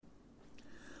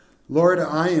Lord,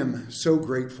 I am so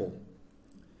grateful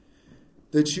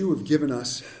that you have given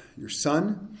us your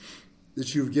Son,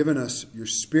 that you've given us your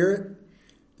Spirit,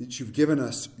 that you've given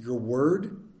us your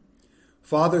Word.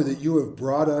 Father, that you have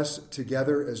brought us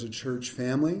together as a church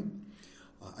family.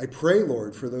 I pray,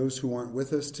 Lord, for those who aren't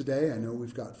with us today. I know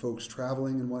we've got folks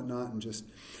traveling and whatnot, and just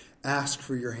ask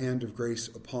for your hand of grace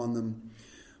upon them.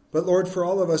 But Lord, for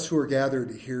all of us who are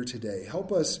gathered here today,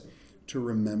 help us to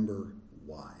remember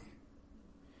why.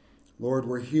 Lord,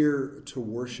 we're here to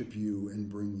worship you and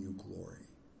bring you glory.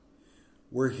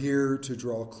 We're here to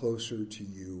draw closer to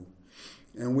you.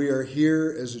 And we are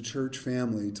here as a church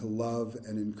family to love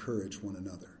and encourage one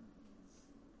another.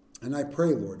 And I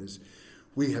pray, Lord, as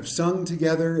we have sung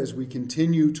together, as we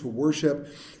continue to worship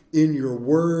in your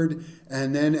word,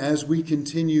 and then as we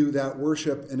continue that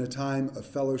worship in a time of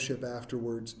fellowship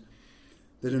afterwards,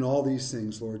 that in all these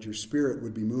things, Lord, your Spirit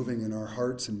would be moving in our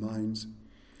hearts and minds,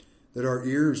 that our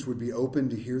ears would be open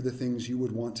to hear the things you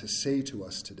would want to say to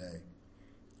us today,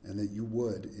 and that you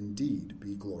would indeed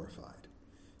be glorified.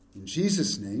 In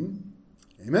Jesus' name,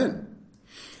 amen.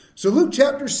 So Luke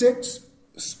chapter 6,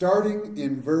 starting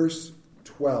in verse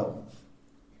 12.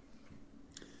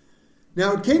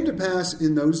 Now it came to pass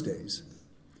in those days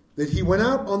that he went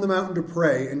out on the mountain to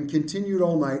pray and continued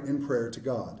all night in prayer to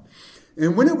God.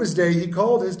 And when it was day, he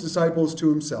called his disciples to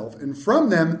himself, and from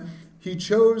them he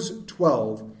chose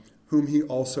 12, whom he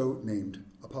also named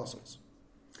apostles.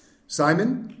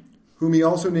 Simon, whom he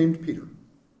also named Peter,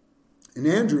 and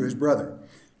Andrew his brother,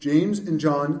 James and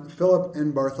John, Philip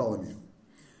and Bartholomew,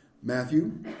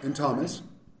 Matthew and Thomas,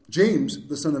 James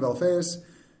the son of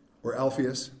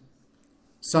Alphaeus,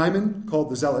 Simon called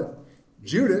the Zealot,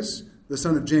 Judas the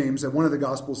son of James, and one of the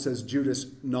Gospels says Judas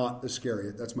not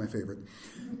Iscariot, that's my favorite,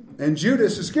 and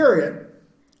Judas Iscariot,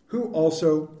 who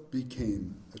also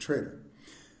became a traitor.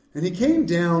 And he came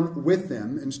down with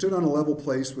them and stood on a level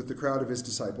place with the crowd of his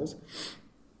disciples,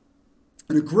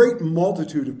 and a great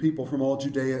multitude of people from all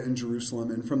Judea and Jerusalem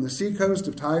and from the seacoast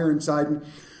of Tyre and Sidon,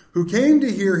 who came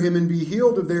to hear him and be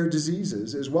healed of their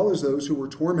diseases, as well as those who were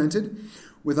tormented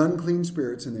with unclean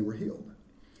spirits, and they were healed.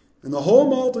 And the whole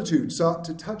multitude sought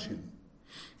to touch him,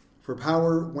 for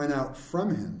power went out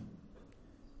from him,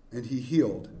 and he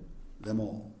healed them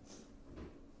all.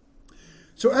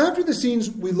 So after the scenes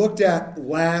we looked at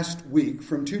last week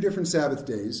from two different Sabbath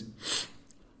days,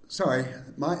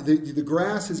 the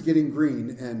grass is getting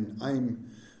green, and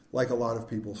I'm, like a lot of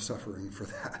people, suffering for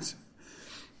that.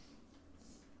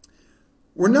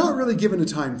 We're not really given a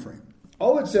time frame.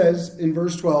 All it says in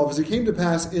verse 12 is it came to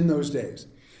pass in those days.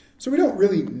 So we don't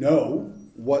really know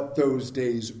what those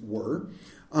days were.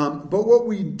 But what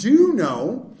we do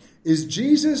know is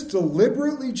Jesus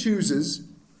deliberately chooses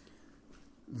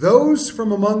those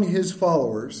from among his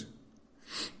followers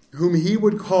whom he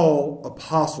would call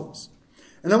apostles.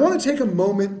 And I want to take a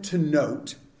moment to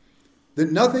note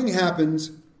that nothing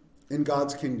happens in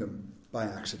God's kingdom by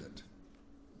accident.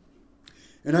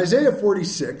 In Isaiah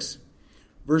 46,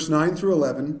 verse 9 through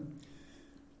 11,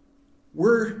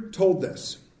 we're told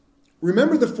this: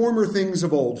 "Remember the former things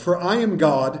of old, for I am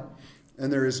God,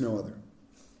 and there is no other.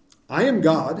 I am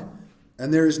God,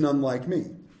 and there is none like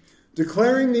me,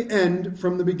 declaring the end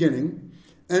from the beginning,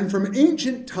 and from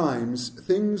ancient times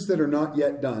things that are not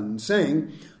yet done,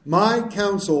 saying, my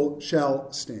counsel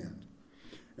shall stand,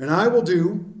 and I will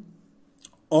do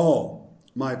all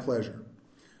my pleasure.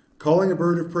 Calling a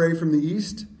bird of prey from the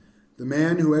east, the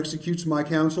man who executes my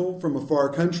counsel from a far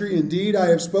country. Indeed, I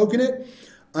have spoken it.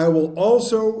 I will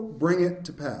also bring it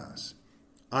to pass.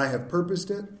 I have purposed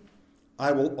it.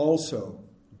 I will also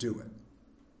do it."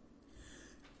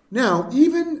 Now,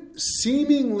 even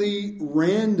seemingly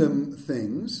random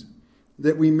things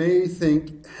that we may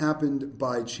think happened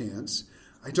by chance,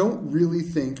 I don't really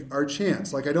think are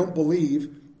chance. Like, I don't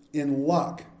believe in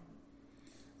luck.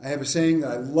 I have a saying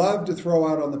that I love to throw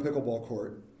out on the pickleball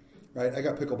court. Right? I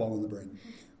got pickleball in the brain.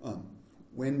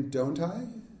 When don't I?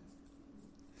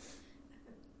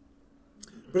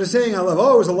 But a saying I love,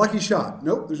 it was a lucky shot.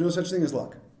 Nope, there's no such thing as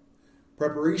luck.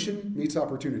 Preparation meets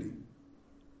opportunity.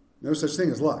 No such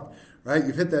thing as luck. Right?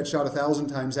 You've hit that shot 1,000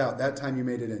 times out. That time you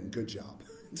made it in. Good job.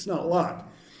 It's not luck.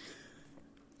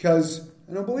 Because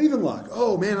I don't believe in luck.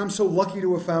 Oh man, I'm so lucky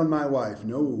to have found my wife.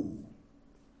 No.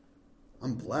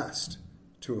 I'm blessed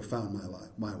to have found my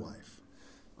wife.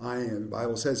 The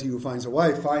Bible says he who finds a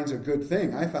wife finds a good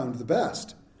thing. I found the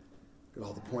best. Look at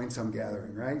all the points I'm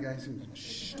gathering, right, guys?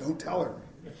 Shh, don't tell her.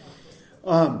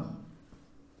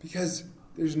 Because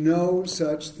there's no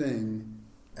such thing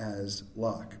as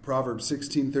luck. Proverbs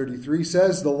 16:33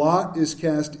 says, "The lot is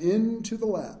cast into the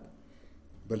lap,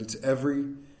 but its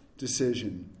every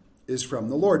decision is from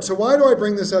the Lord. So why do I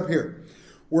bring this up here?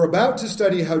 We're about to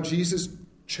study how Jesus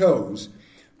chose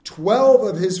 12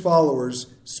 of his followers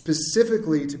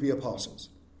specifically to be apostles,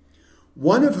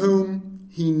 one of whom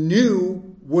he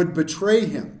knew would betray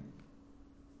him.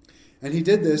 And he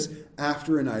did this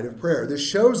after a night of prayer. This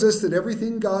shows us that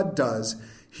everything God does,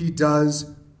 he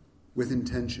does with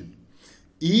intention,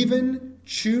 even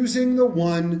choosing the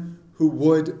one who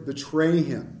would betray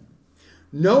him.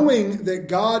 Knowing that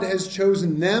God has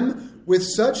chosen them with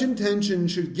such intention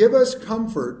should give us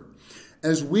comfort,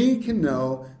 as we can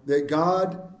know that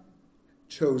God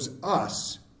chose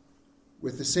us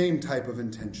with the same type of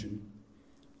intention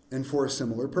and for a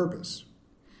similar purpose.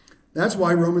 That's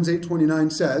why Romans 8:29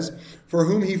 says, "For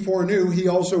whom he foreknew, he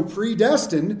also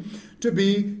predestined to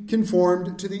be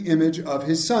conformed to the image of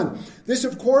his Son." This,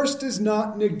 of course, does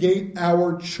not negate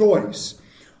our choice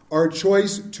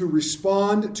to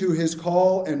respond to his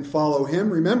call and follow him.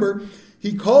 Remember,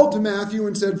 he called to Matthew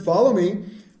and said, "Follow me,"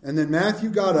 and then Matthew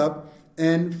got up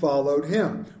and followed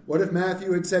him. What if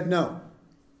Matthew had said no?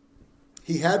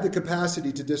 He had the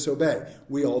capacity to disobey.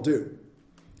 We all do.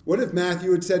 What if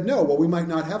Matthew had said no? Well, we might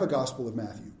not have a gospel of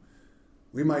Matthew.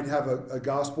 We might have a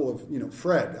gospel of,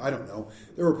 Fred. I don't know.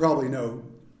 There were probably no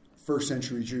first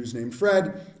century Jews named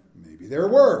Fred. Maybe there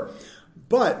were.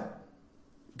 But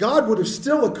God would have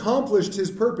still accomplished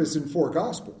his purpose in 4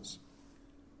 gospels.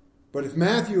 But if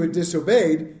Matthew had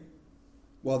disobeyed,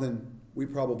 well, then we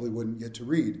probably wouldn't get to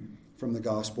read from the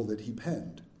gospel that he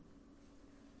penned.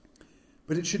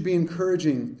 But it should be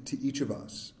encouraging to each of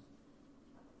us,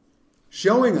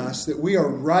 showing us that we are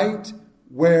right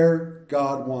where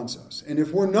God wants us. And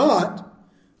if we're not,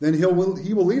 then he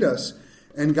will lead us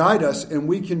and guide us, and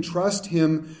we can trust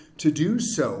him to do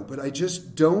so. But I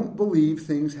just don't believe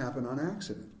things happen on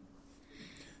accident.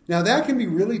 Now, that can be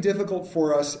really difficult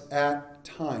for us at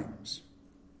times,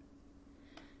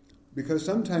 because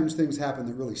sometimes things happen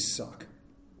that really suck.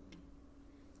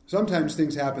 Sometimes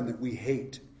things happen that we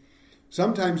hate.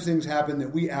 Sometimes things happen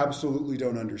that we absolutely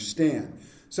don't understand.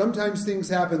 Sometimes things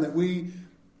happen that we,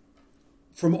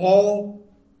 from all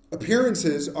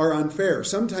appearances, are unfair.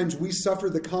 Sometimes we suffer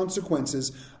the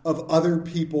consequences of other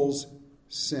people's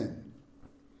sin.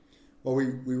 Well,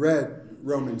 we read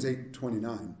Romans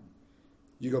 8:29.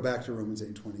 You go back to Romans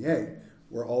 8:28,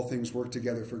 where all things work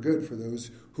together for good for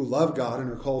those who love God and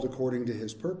are called according to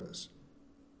his purpose.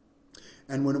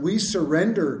 And when we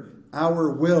surrender our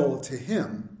will to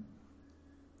him,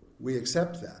 we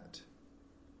accept that.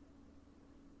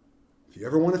 If you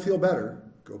ever want to feel better,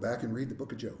 go back and read the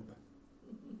book of Job.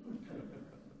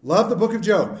 Love the book of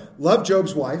Job. Love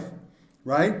Job's wife,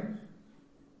 right?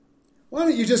 Why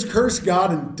don't you just curse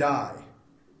God and die?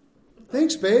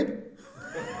 Thanks, babe.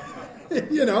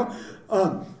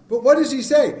 But what does he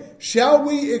say? Shall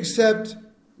we accept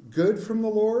good from the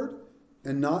Lord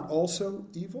and not also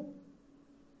evil?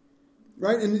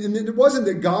 Right? And it wasn't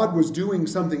that God was doing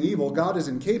something evil. God is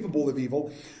incapable of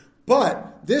evil.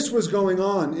 But this was going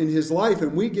on in his life,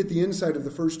 and we get the insight of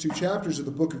the first 2 chapters of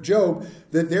the book of Job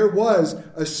that there was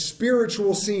a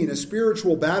spiritual scene, a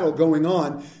spiritual battle going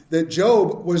on that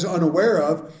Job was unaware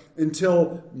of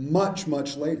until much,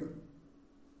 much later.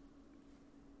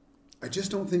 I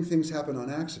just don't think things happen on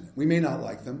accident. We may not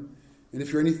like them, and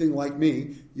if you're anything like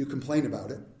me, you complain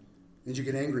about it, and you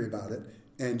get angry about it,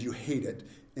 and you hate it,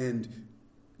 and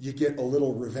you get a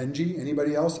little revengey.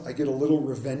 Anybody else? I get a little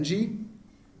revengey.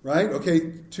 Right?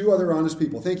 Okay, 2 other honest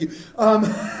people. Thank you. And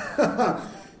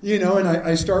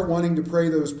I start wanting to pray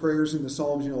those prayers in the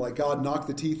Psalms, like God, knock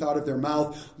the teeth out of their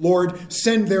mouth. Lord,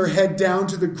 send their head down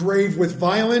to the grave with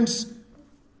violence.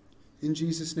 In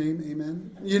Jesus' name,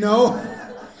 amen.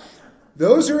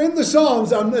 Those are in the Psalms.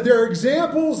 They're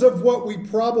examples of what we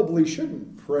probably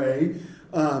shouldn't pray,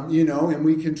 and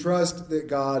we can trust that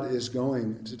God is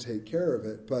going to take care of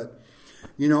it. But,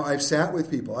 I've sat with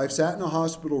people. I've sat in a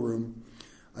hospital room.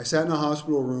 I sat in a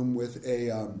hospital room with a,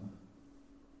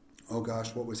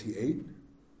 what was he, 8?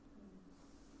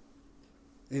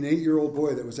 An 8-year-old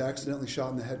boy that was accidentally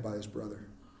shot in the head by his brother.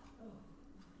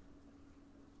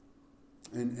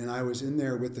 And I was in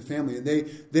there with the family. And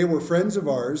they were friends of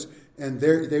ours, and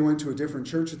they went to a different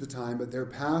church at the time, but their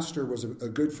pastor was a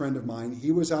good friend of mine.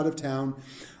 He was out of town.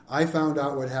 I found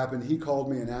out what happened. He called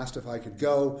me and asked if I could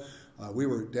go. We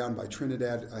were down by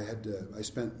Trinidad. I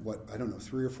spent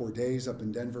 3 or 4 days up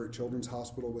in Denver at Children's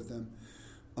Hospital with them.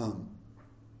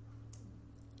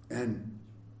 And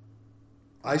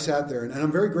I sat there, and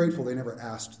I'm very grateful they never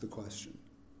asked the question,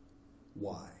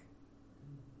 why?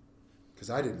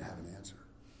 Because I didn't have an answer.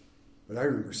 But I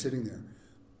remember sitting there,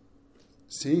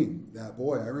 seeing that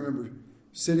boy. I remember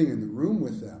sitting in the room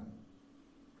with them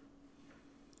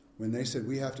when they said,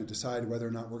 we have to decide whether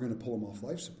or not we're going to pull him off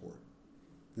life support.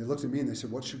 They looked at me and they said,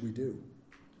 what should we do?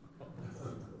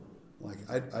 Like,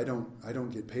 I don't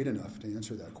get paid enough to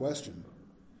answer that question.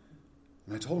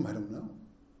 And I told them, I don't know.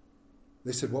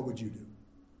 They said, what would you do?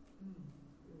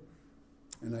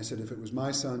 And I said, if it was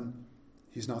my son,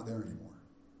 he's not there anymore.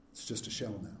 It's just a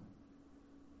shell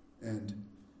now. And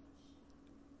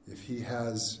if he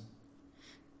has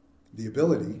the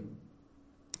ability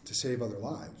to save other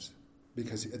lives,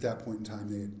 because at that point in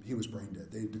time, he was brain dead.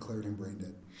 They declared him brain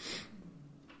dead.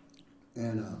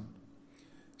 And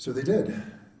so they did.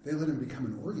 They let him become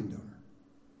an organ donor.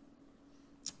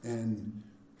 And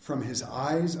from his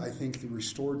eyes, I think, they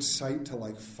restored sight to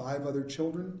like 5 other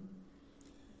children.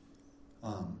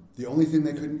 The only thing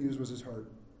they couldn't use was his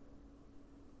heart.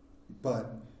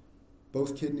 But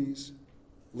both kidneys,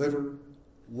 liver,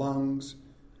 lungs,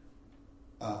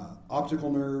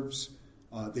 optical nerves,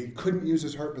 they couldn't use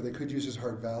his heart, but they could use his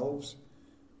heart valves.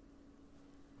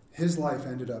 His life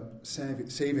ended up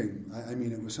saving, I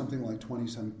mean, it was something like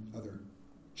 20-some other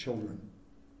children.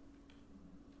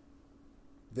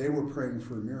 They were praying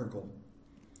for a miracle,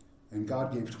 and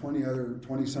God gave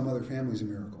 20-some other families a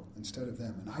miracle instead of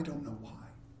them, and I don't know why.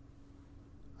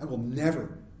 I will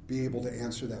never be able to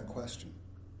answer that question.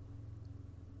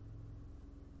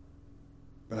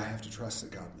 But I have to trust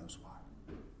that God knows why.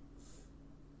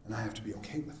 And I have to be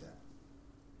okay with that.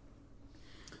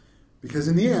 Because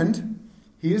in the end,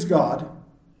 he is God,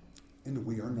 and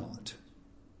we are not.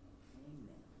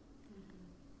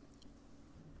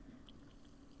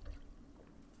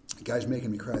 The guy's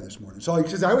making me cry this morning. So,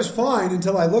 because I was fine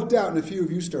until I looked out and a few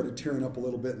of you started tearing up a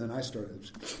little bit, and then I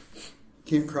started.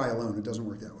 Can't cry alone. It doesn't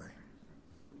work that way.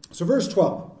 So verse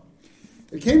 12.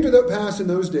 It came to pass in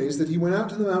those days that he went out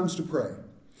to the mountains to pray.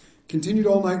 Continued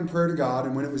all night in prayer to God,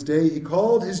 and when it was day, he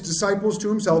called his disciples to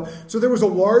himself. So there was a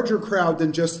larger crowd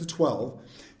than just the 12.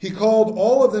 He called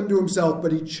all of them to himself,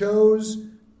 but he chose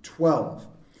 12,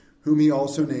 whom he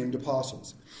also named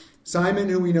apostles. Simon,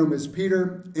 who we know as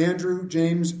Peter, Andrew,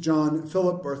 James, John,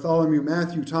 Philip, Bartholomew,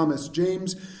 Matthew, Thomas,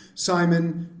 James,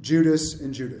 Simon, Judas,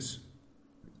 and Judas.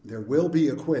 There will be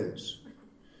a quiz.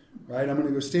 Right? I'm going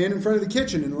to go stand in front of the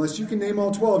kitchen, and unless you can name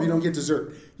all 12, you don't get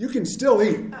dessert. You can still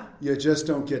eat. You just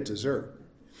don't get dessert.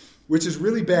 Which is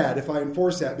really bad if I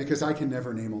enforce that, because I can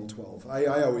never name all 12.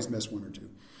 I always miss one or two.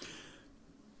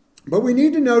 But we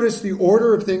need to notice the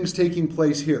order of things taking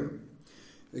place here.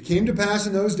 It came to pass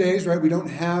in those days, right? We don't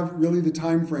have really the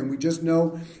time frame. We just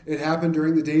know it happened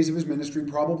during the days of his ministry,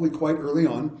 probably quite early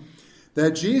on,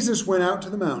 that Jesus went out to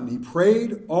the mountain. He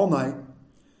prayed all night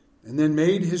and then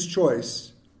made his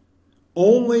choice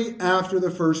only after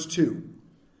the first 2.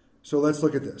 So let's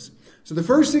look at this. So the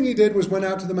first thing he did was went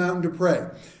out to the mountain to pray.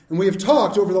 And we have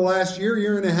talked over the last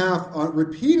year and a half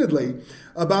repeatedly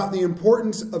about the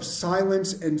importance of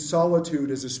silence and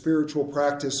solitude as a spiritual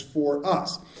practice for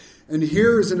us. And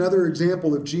here is another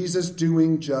example of Jesus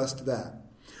doing just that.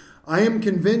 I am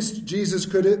convinced Jesus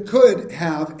could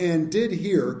have and did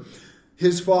hear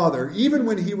his Father, even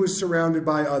when he was surrounded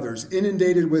by others,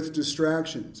 inundated with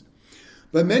distractions.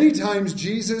 But many times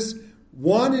Jesus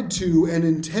wanted to and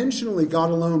intentionally got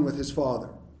alone with his Father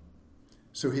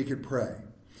so he could pray.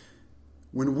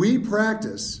 When we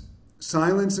practice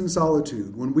silence and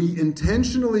solitude, when we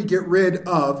intentionally get rid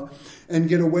of and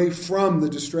get away from the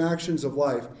distractions of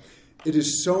life, it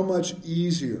is so much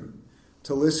easier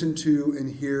to listen to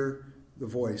and hear the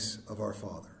voice of our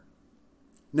Father.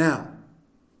 Now,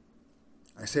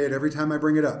 I say it every time I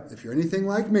bring it up. If you're anything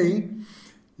like me,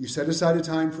 you set aside a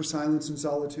time for silence and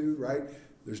solitude, right?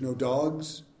 There's no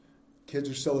dogs. Kids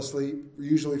are still asleep.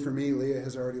 Usually for me, Leah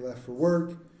has already left for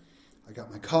work. I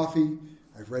got my coffee.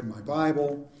 I've read my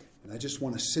Bible. And I just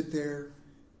want to sit there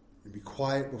and be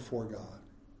quiet before God.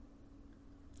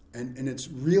 And it's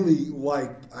really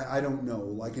like, I don't know,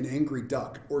 like an angry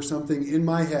duck or something in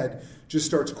my head just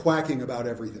starts quacking about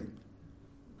everything.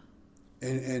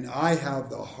 And I have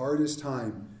the hardest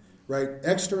time, right?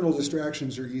 External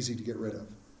distractions are easy to get rid of.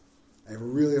 I have a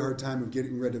really hard time of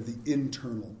getting rid of the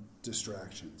internal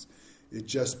distractions. It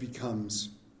just becomes,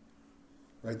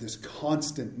 right, this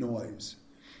constant noise.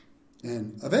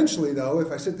 And eventually, though,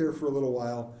 if I sit there for a little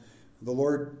while, the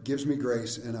Lord gives me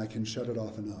grace and I can shut it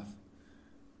off enough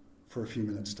for a few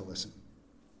minutes to listen.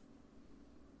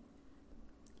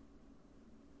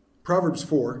 Proverbs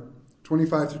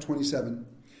 4:25-27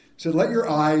 said, "Let your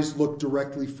eyes look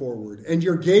directly forward, and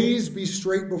your gaze be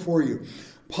straight before you.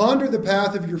 Ponder the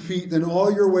path of your feet, then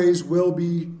all your ways will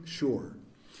be sure.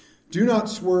 Do not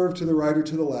swerve to the right or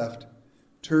to the left.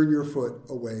 Turn your foot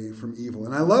away from evil."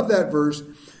 And I love that verse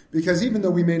because even though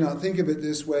we may not think of it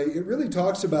this way, it really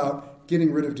talks about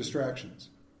getting rid of distractions.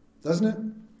 doesn't it?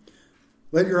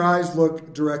 Let your eyes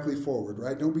look directly forward,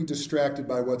 right? Don't be distracted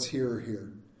by what's here or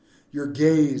here. Your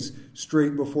gaze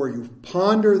straight before you.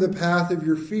 Ponder the path of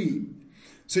your feet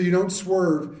so you don't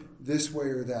swerve this way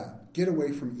or that. Get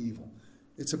away from evil.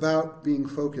 It's about being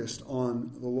focused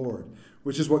on the Lord,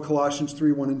 which is what Colossians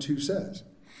 3:1-2 says.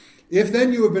 If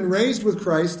then you have been raised with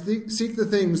Christ, seek the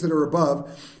things that are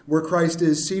above, where Christ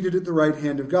is seated at the right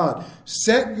hand of God.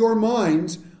 Set your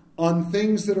minds on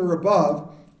things that are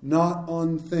above, not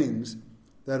on things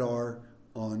that are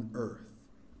on earth.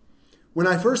 When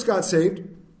I first got saved,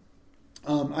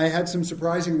 I had some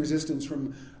surprising resistance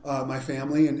from my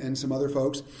family and some other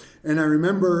folks. And I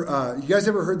remember, you guys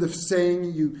ever heard the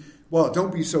saying,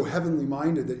 don't be so heavenly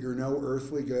minded that you're no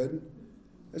earthly good?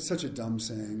 That's such a dumb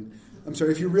saying. I'm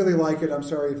sorry, if you really like it, I'm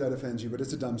sorry if that offends you, but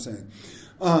it's a dumb saying.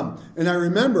 And I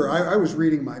remember I was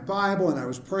reading my Bible and I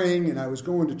was praying and I was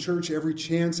going to church every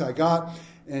chance I got.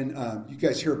 And you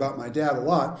guys hear about my dad a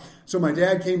lot. So my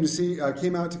dad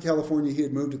came out to California. He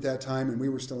had moved at that time and we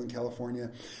were still in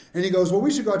California. And he goes, well,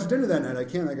 we should go out to dinner that night. I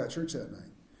can't. I got church that night.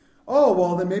 Oh,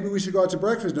 well, then maybe we should go out to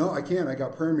breakfast. No, I can't. I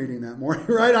got prayer meeting that morning,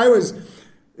 right?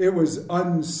 It was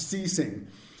unceasing.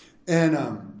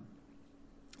 And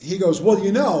he goes, well,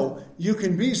 you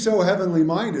can be so heavenly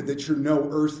minded that you're no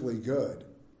earthly good.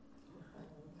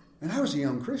 And I was a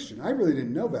young Christian. I really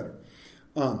didn't know better.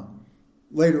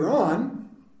 Later on,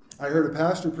 I heard a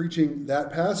pastor preaching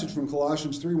that passage from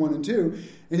Colossians 3:1-2,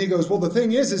 and he goes, well, the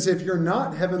thing is if you're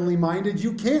not heavenly minded,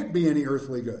 you can't be any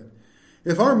earthly good.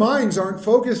 If our minds aren't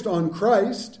focused on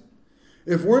Christ,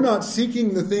 if we're not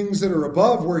seeking the things that are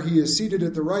above where he is seated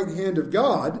at the right hand of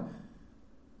God,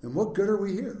 then what good are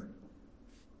we here?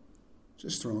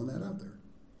 Just throwing that out there.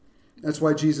 That's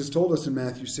why Jesus told us in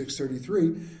Matthew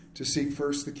 6:33 to seek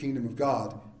first the kingdom of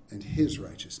God and his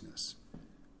righteousness.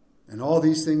 And all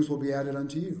these things will be added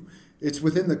unto you. It's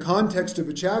within the context of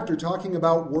a chapter talking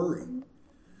about worry.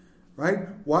 Right?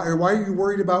 Why are you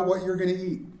worried about what you're going to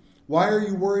eat? Why are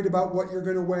you worried about what you're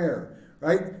going to wear?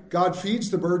 Right? God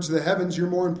feeds the birds of the heavens. You're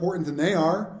more important than they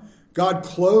are. God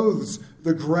clothes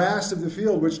the grass of the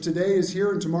field, which today is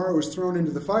here and tomorrow is thrown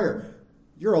into the fire.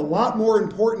 You're a lot more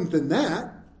important than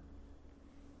that.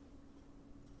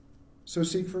 So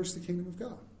seek first the kingdom of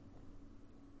God.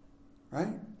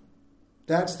 Right?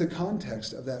 That's the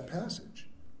context of that passage.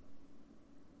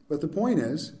 But the point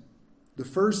is, the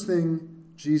first thing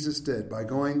Jesus did by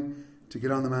going to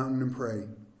get on the mountain and pray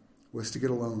was to get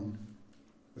alone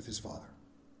with his Father.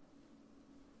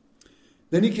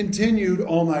 Then he continued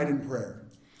all night in prayer.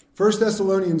 1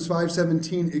 Thessalonians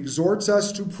 5:17 exhorts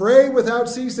us to pray without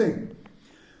ceasing.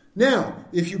 Now,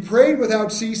 if you prayed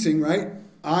without ceasing, right,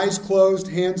 eyes closed,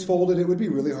 hands folded, it would be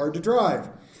really hard to drive.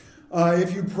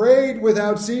 If you prayed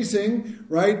without ceasing,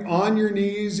 right, on your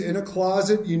knees in a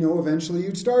closet, eventually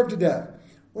you'd starve to death.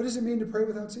 What does it mean to pray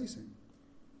without ceasing?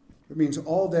 It means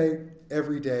all day,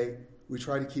 every day, we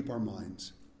try to keep our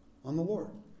minds on the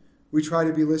Lord. We try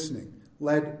to be listening,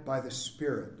 led by the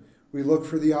Spirit. We look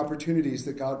for the opportunities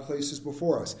that God places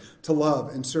before us to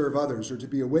love and serve others or to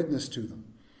be a witness to them.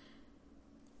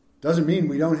 Doesn't mean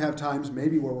we don't have times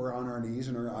maybe where we're on our knees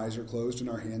and our eyes are closed and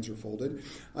our hands are folded.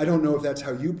 I don't know if that's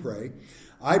how you pray.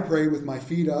 I pray with my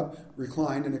feet up,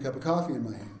 reclined, and a cup of coffee in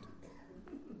my hand.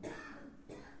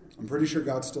 I'm pretty sure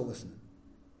God's still listening.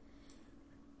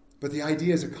 But the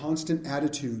idea is a constant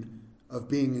attitude of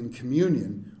being in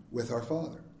communion with our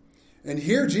Father. And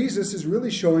here Jesus is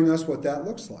really showing us what that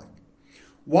looks like.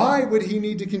 Why would he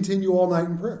need to continue all night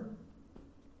in prayer?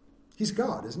 He's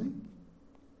God, isn't he?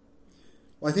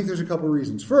 Well, I think there's a couple of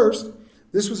reasons. First,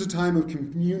 this was a time of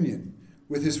communion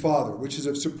with his Father, which is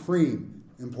of supreme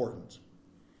importance.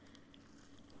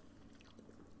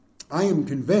 I am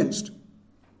convinced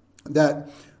that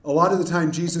a lot of the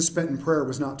time Jesus spent in prayer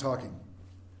was not talking.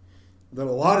 That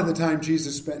a lot of the time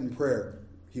Jesus spent in prayer,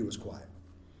 he was quiet.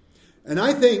 And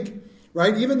I think,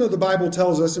 right, even though the Bible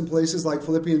tells us in places like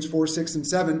Philippians 4, 6, and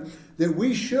 7, that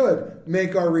we should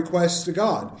make our requests to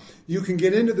God. You can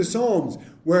get into the Psalms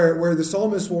where the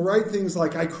psalmist will write things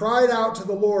like, I cried out to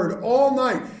the Lord all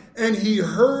night, and he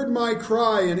heard my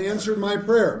cry and answered my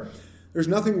prayer. There's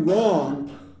nothing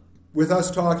wrong with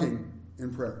us talking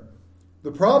in prayer.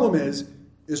 The problem is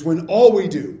when all we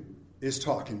do is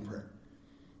talk in prayer,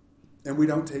 and we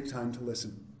don't take time to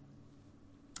listen.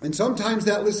 And sometimes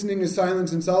that listening is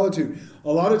silence and solitude.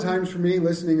 A lot of times for me,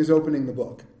 listening is opening the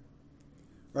book.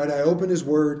 Right? I open his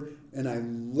word and I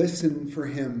listen for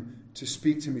him to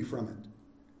speak to me from it.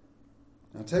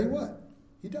 And I'll tell you what,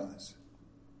 he does.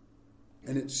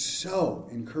 And it's so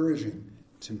encouraging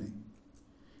to me.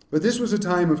 But this was a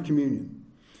time of communion.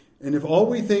 And if all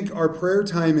we think our prayer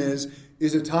time is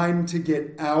is a time to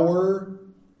get our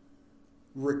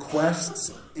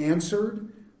requests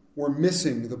answered, we're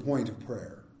missing the point of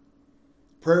prayer.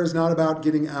 Prayer is not about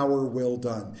getting our will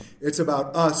done. It's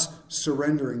about us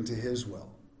surrendering to his will.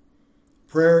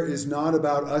 Prayer is not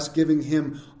about us giving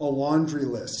him a laundry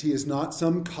list. He is not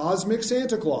some cosmic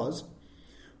Santa Claus.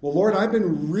 Well, Lord, I've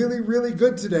been really, really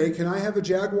good today. Can I have a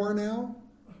Jaguar now?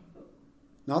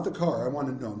 Not the car. No,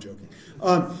 I'm joking.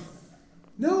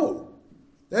 No,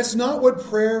 that's not what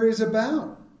prayer is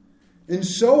about. And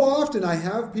so often I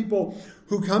have people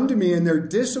who come to me and they're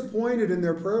disappointed in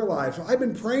their prayer lives. I've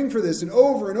been praying for this and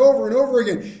over and over and over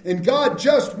again, and God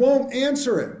just won't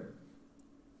answer it.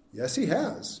 Yes, he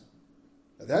has.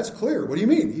 That's clear. What do you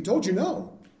mean? He told you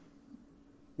no.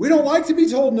 We don't like to be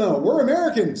told no. We're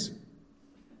Americans.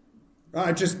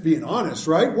 Just being honest,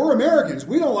 right? We're Americans.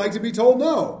 We don't like to be told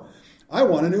no. I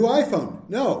want a new iPhone.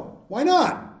 No. Why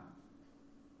not?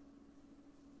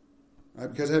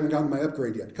 Because I haven't gotten my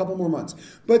upgrade yet. A couple more months.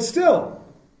 But still,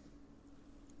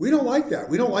 we don't like that.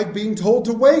 We don't like being told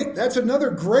to wait. That's another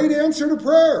great answer to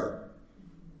prayer.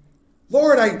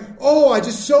 Lord, I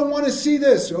just so want to see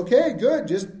this. Okay, good.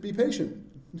 Just be patient.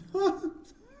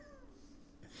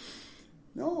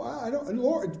 No, I don't.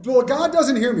 Lord, well, God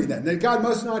doesn't hear me then. God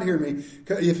must not hear me.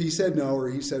 If he said no or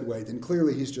he said wait, then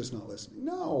clearly he's just not listening.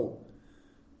 No,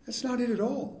 that's not it at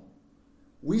all.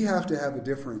 We have to have a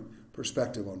different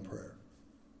perspective on prayer.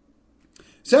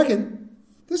 Second,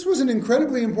 this was an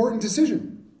incredibly important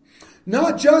decision.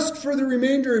 Not just for the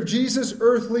remainder of Jesus'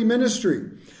 earthly ministry,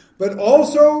 but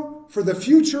also for the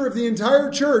future of the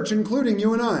entire church, including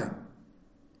you and I.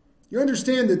 You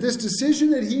understand that this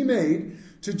decision that he made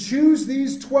to choose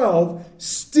these 12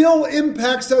 still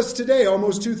impacts us today,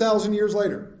 almost 2,000 years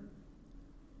later.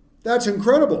 That's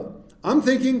incredible. I'm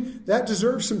thinking that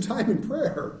deserves some time in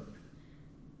prayer.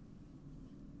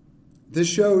 This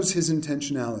shows his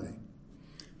intentionality.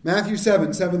 Matthew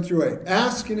 7 through 8.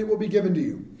 Ask and it will be given to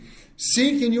you.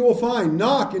 Seek and you will find.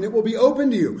 Knock and it will be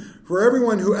opened to you. For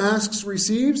everyone who asks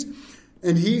receives,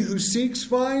 and he who seeks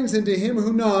finds, and to him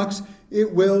who knocks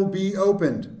it will be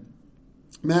opened.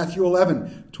 Matthew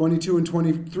 11, 22 and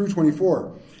 20 through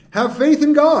 24. Have faith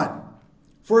in God.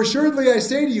 For assuredly I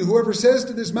say to you, whoever says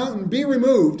to this mountain, be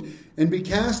removed and be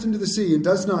cast into the sea, and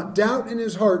does not doubt in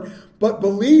his heart, but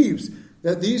believes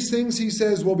that these things he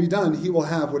says will be done, he will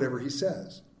have whatever he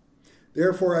says.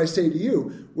 Therefore I say to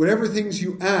you, whatever things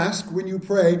you ask when you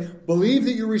pray, believe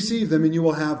that you receive them and you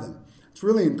will have them. It's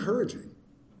really encouraging.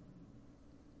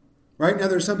 Right now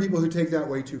there's some people who take that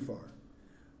way too far.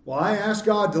 Well, I asked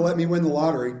God to let me win the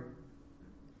lottery,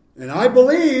 and I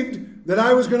believed that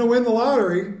I was going to win the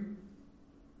lottery,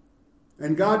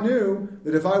 and God knew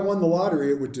that if I won the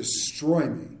lottery, it would destroy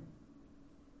me.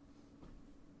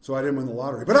 So I didn't win the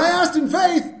lottery. But I asked in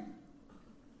faith.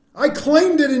 I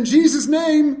claimed it in Jesus'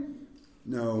 name.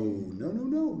 No.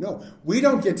 We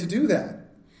don't get to do that.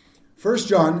 1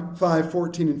 John 5,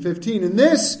 14 and 15. And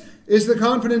this is the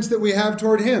confidence that we have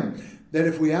toward him, that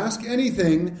if we ask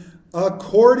anything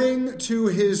according to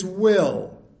his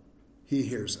will, he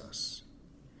hears us.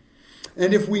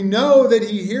 And if we know that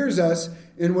he hears us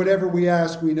in whatever we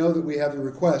ask, we know that we have the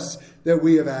requests that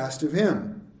we have asked of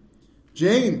him.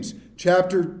 James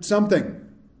chapter something.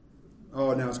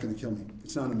 Oh, now it's going to kill me.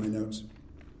 It's not in my notes.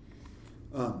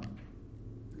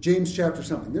 James chapter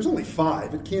something. There's only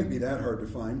 5. It can't be that hard to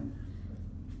find.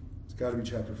 It's got to be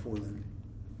chapter 4 then.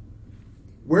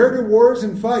 Where do wars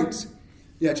and fights?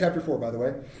 Yeah, chapter 4, by the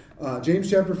way. James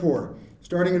chapter 4,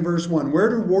 starting in verse 1. Where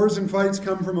do wars and fights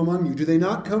come from among you? Do they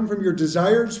not come from your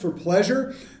desires for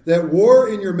pleasure that war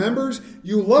in your members?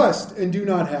 You lust and do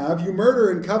not have. You murder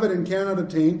and covet and cannot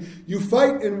obtain. You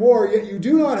fight and war, yet you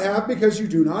do not have because you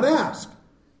do not ask.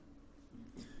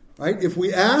 Right? If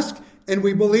we ask and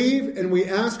we believe and we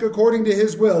ask according to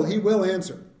his will, he will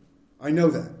answer. I know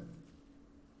that.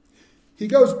 He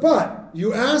goes, but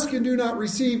you ask and do not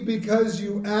receive because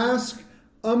you ask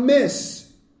amiss,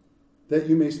 that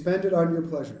you may spend it on your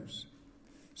pleasures.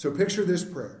 So picture this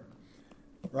prayer,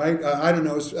 right? I don't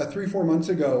know, 3-4 months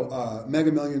ago,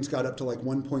 Mega Millions got up to like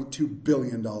 $1.2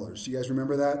 billion. Do you guys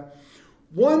remember that?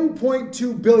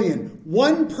 $1.2 billion.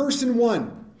 One person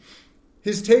won.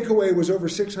 His takeaway was over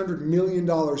 $600 million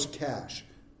cash.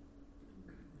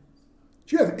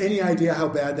 Do you have any idea how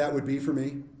bad that would be for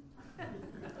me?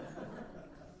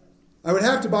 I would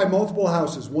have to buy multiple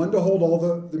houses, one to hold all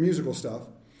the musical stuff,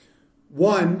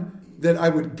 one that I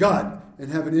would gut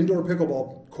and have an indoor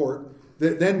pickleball court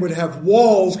that then would have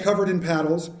walls covered in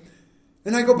paddles.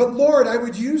 And I go, but Lord, I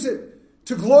would use it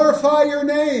to glorify your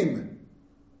name.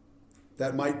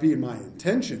 That might be my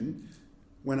intention,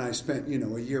 when I spent,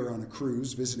 a year on a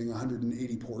cruise visiting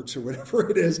 180 ports or whatever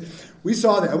it is. We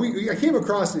saw that. I came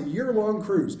across a year-long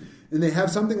cruise, and they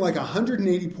have something like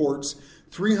 180 ports,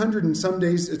 300 and some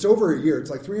days. It's over a year.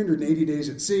 It's like 380 days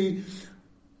at sea.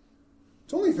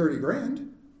 It's only $30,000.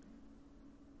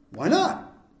 Why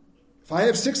not? If I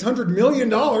have $600 million,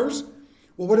 well,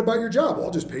 what about your job? Well,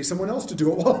 I'll just pay someone else to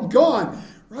do it while I'm gone,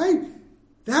 right?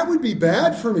 That would be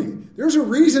bad for me. There's a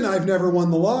reason I've never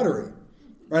won the lottery.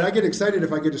 Right, I get excited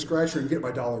if I get a scratcher and get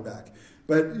my dollar back.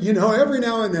 But, every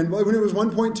now and then, when it was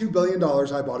 $1.2 billion,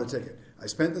 I bought a ticket. I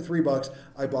spent the $3,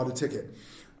 I bought a ticket.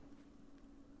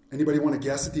 Anybody want to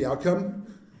guess at the outcome?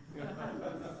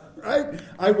 Right?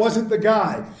 I wasn't the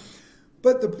guy.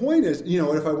 But the point is,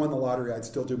 if I won the lottery, I'd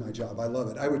still do my job. I love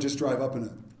it. I would just drive up in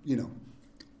a,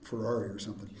 Ferrari or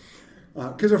something.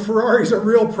 Because a Ferrari's a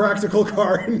real practical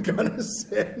car in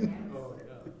Gunnison.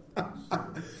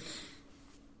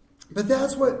 But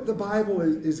that's what the Bible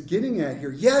is getting at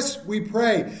here. Yes, we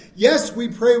pray. Yes, we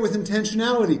pray with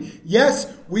intentionality.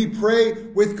 Yes, we pray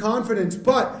with confidence,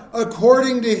 but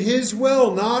according to His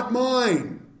will, not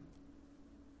mine.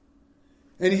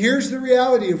 And here's the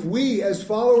reality. If we, as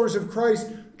followers of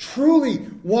Christ, truly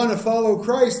want to follow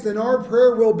Christ, then our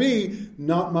prayer will be,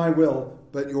 not my will,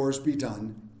 but yours be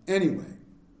done anyway.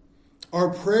 Our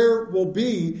prayer will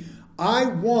be, I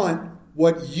want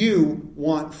what you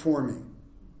want for me.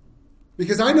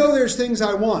 Because I know there's things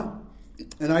I want,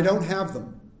 and I don't have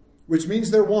them, which means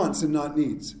they're wants and not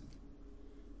needs.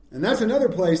 And that's another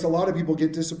place a lot of people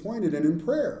get disappointed in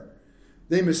prayer.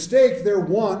 They mistake their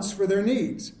wants for their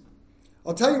needs.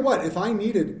 I'll tell you what, if I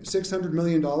needed $600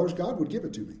 million, God would give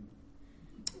it to me.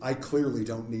 I clearly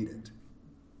don't need it.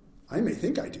 I may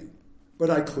think I do,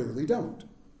 but I clearly don't.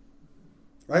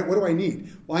 Right? What do I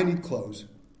need? Well, I need clothes.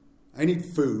 I need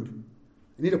food.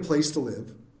 I need a place to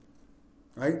live.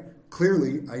 Right?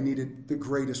 Clearly, I needed the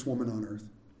greatest woman on earth.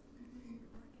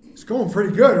 It's going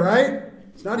pretty good, right?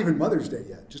 It's not even Mother's Day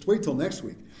yet. Just wait till next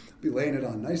week. I'll be laying it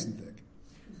on nice and thick.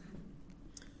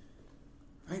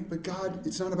 Right? But God,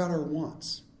 it's not about our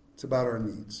wants. It's about our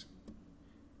needs.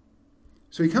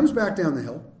 So He comes back down the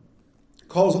hill,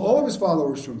 calls all of His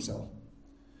followers to Himself,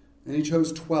 and He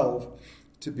chose 12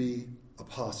 to be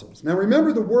apostles. Now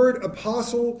remember, the word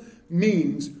apostle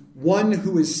means one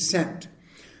who is sent.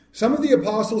 Some of the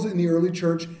apostles in the early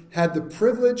church had the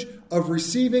privilege of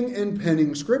receiving and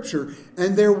penning Scripture,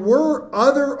 and there were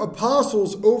other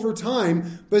apostles over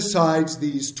time besides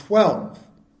these 12.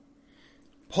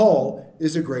 Paul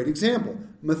is a great example.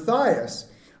 Matthias,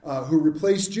 who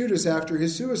replaced Judas after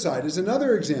his suicide, is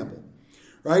another example.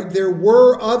 Right? There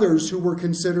were others who were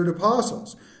considered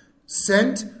apostles,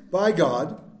 sent by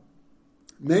God,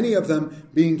 many of them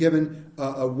being given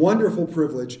a wonderful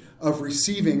privilege of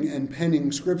receiving and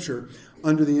penning Scripture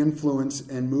under the influence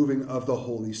and moving of the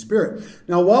Holy Spirit.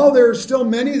 Now, while there are still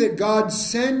many that God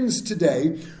sends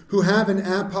today who have an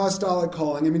apostolic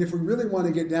calling, I mean, if we really want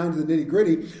to get down to the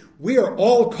nitty-gritty, we are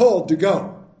all called to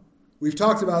go. We've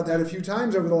talked about that a few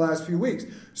times over the last few weeks.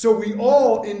 So we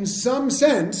all, in some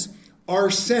sense, are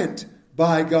sent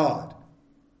by God.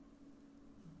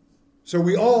 So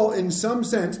we all, in some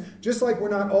sense, just like we're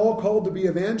not all called to be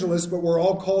evangelists, but we're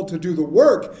all called to do the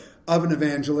work of an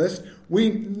evangelist,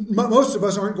 most of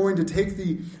us aren't going to take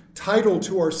the title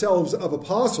to ourselves of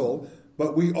apostle,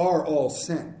 but we are all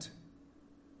sent.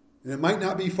 And it might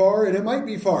not be far, and it might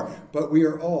be far, but we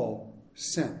are all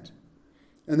sent.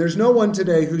 And there's no one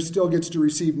today who still gets to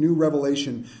receive new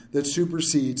revelation that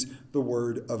supersedes the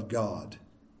Word of God.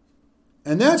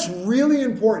 And that's really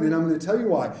important, and I'm going to tell you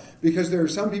why. Because there are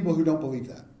some people who don't believe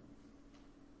that.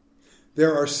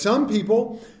 There are some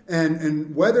people,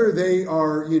 and whether they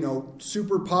are,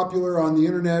 super popular on the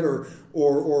internet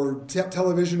or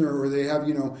television, or they have,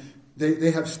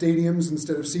 they have stadiums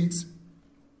instead of seats,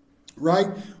 right?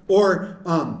 Or,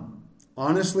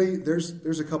 honestly,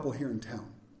 there's a couple here in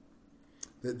town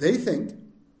that they think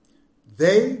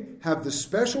they have the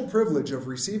special privilege of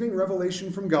receiving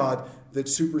revelation from God that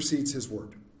supersedes His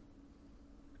Word.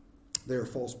 They are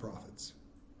false prophets.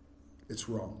 It's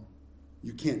wrong.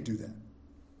 You can't do that.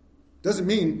 Doesn't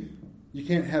mean you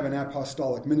can't have an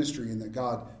apostolic ministry and that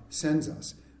God sends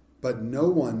us, but no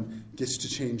one gets to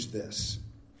change this.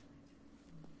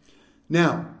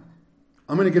 Now,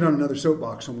 I'm going to get on another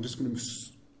soapbox, so I'm just going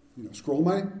to scroll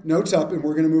my notes up and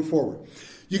we're going to move forward.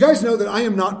 You guys know that I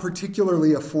am not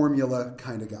particularly a formula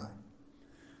kind of guy.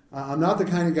 I'm not the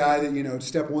kind of guy that,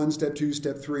 step 1, step 2,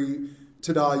 step 3,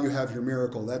 ta-da, you have your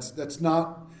miracle. That's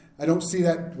not, I don't see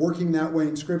that working that way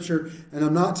in Scripture, and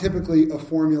I'm not typically a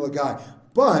formula guy.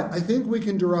 But I think we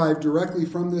can derive directly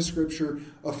from this scripture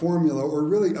a formula, or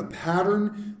really a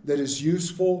pattern that is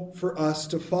useful for us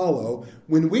to follow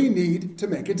when we need to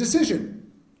make a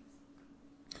decision.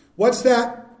 What's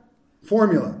that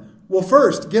formula? Well,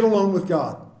 first, get alone with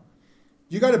God.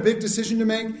 You got a big decision to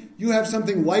make. You have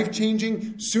something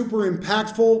life-changing, super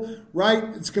impactful, right?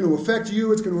 It's going to affect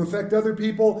you. It's going to affect other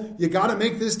people. You got to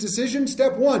make this decision.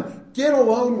 Step one, get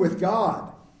alone with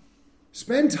God.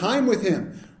 Spend time with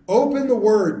Him. Open the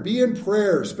Word. Be in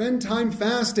prayer. Spend time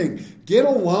fasting. Get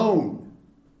alone.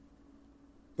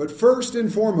 But first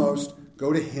and foremost,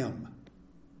 go to Him.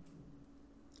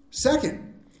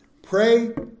 Second,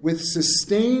 pray with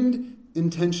sustained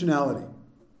intentionality.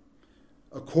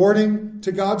 According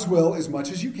to God's will as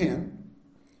much as you can,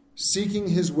 seeking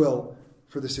His will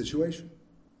for the situation.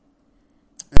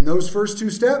 And those first two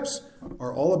steps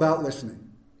are all about listening.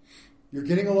 You're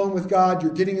getting alone with God,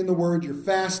 you're getting in the Word, you're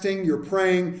fasting, you're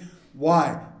praying.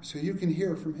 Why? So you can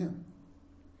hear from Him.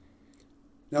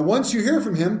 Now, once you hear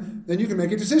from Him, then you can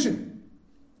make a decision.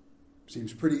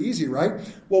 Seems pretty easy, right?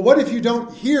 Well, what if you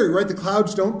don't hear, right? The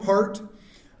clouds don't part.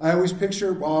 I always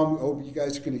picture, you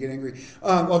guys are going to get angry.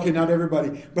 Okay, not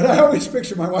everybody. But I always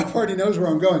picture, my wife already knows where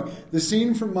I'm going, the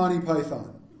scene from Monty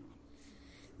Python.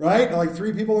 Right? Like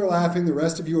 3 people are laughing. The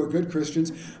rest of you are good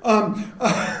Christians.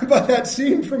 But that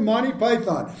scene from Monty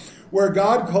Python where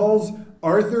God calls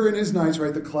Arthur and his knights,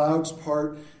 right? The clouds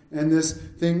part and this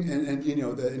thing,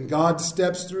 and God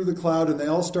steps through the cloud and they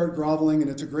all start groveling, and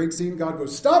it's a great scene. God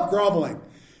goes, stop groveling.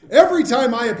 Every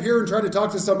time I appear and try to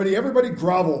talk to somebody, everybody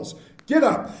grovels. Get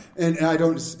up. And I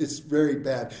don't, it's very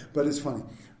bad, but it's funny.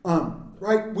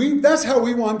 Right? That's how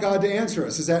we want God to answer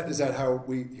us. Is that how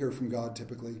we hear from God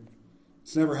typically?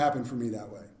 It's never happened for me that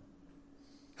way.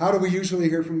 How do we usually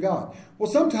hear from God?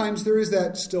 Well, sometimes there is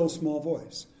that still small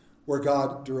voice where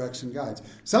God directs and guides.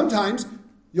 Sometimes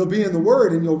you'll be in the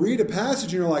Word and you'll read a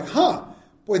passage and you're like,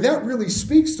 boy, that really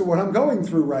speaks to what I'm going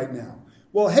through right now.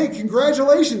 Well, hey,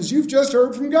 congratulations, you've just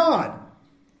heard from God.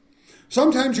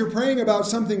 Sometimes you're praying about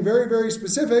something very, very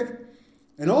specific,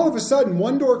 and all of a sudden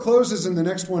one door closes and the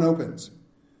next one opens.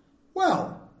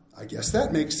 Well, I guess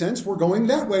that makes sense. We're going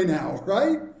that way now,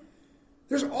 right?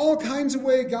 There's all kinds of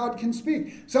ways God can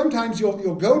speak. Sometimes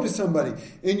you'll go to somebody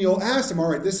and you'll ask them, all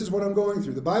right, this is what I'm going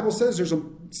through. The Bible says there's a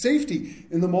safety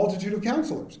in the multitude of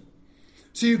counselors.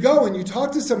 So you go and you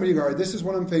talk to somebody, all right, this is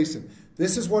what I'm facing.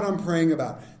 This is what I'm praying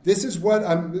about. This is what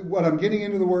I'm getting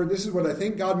into the Word. This is what I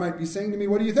think God might be saying to me.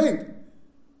 What do you think?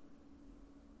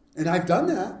 And I've done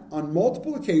that on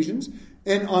multiple occasions.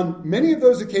 And on many of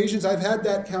those occasions, I've had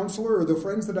that counselor or the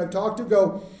friends that I've talked to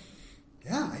go,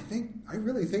 yeah, I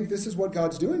really think this is what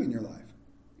God's doing in your life.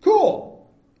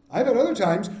 Cool. I've had other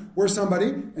times where somebody,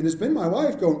 and it's been my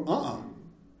wife, going,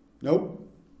 nope.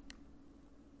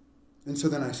 And so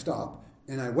then I stop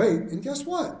and I wait, and guess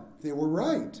what? They were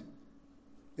right.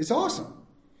 It's awesome.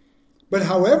 But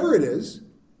however it is,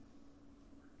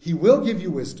 He will give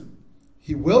you wisdom.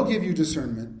 He will give you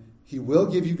discernment. He will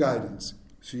give you guidance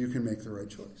so you can make the right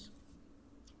choice.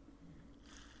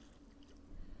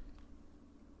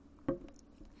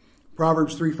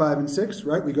 Proverbs 3, 5, and 6,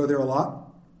 right? We go there a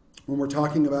lot when we're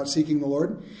talking about seeking the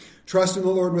Lord. Trust in the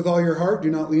Lord with all your heart.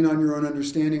 Do not lean on your own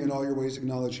understanding. In all your ways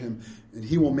acknowledge Him, and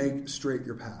He will make straight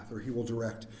your path, or He will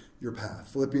direct your path.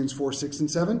 Philippians 4, 6, and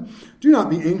 7. Do not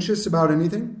be anxious about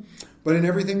anything, but in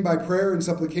everything by prayer and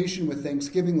supplication with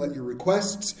thanksgiving let your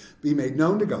requests be made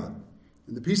known to God.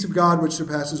 And the peace of God, which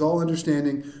surpasses all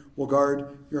understanding, will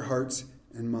guard your hearts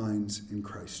and minds in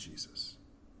Christ Jesus.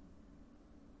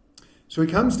 So he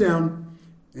comes down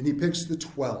and he picks the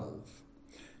 12.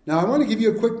 Now I want to give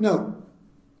you a quick note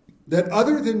that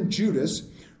other than Judas,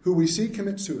 who we see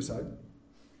commit suicide,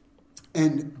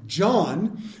 and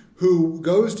John, who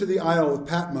goes to the Isle of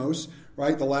Patmos,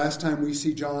 right? The last time we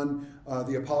see John,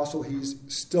 the apostle, he's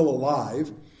still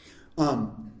alive.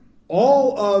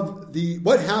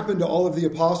 What happened to all of the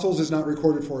apostles is not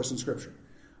recorded for us in Scripture.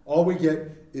 All we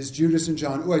get is Judas and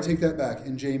John. I take that back.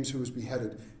 And James, who was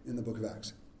beheaded in the book of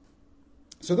Acts.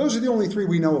 So those are the only 3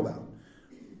 we know about.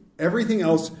 Everything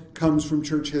else comes from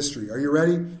church history. Are you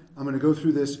ready? I'm going to go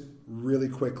through this really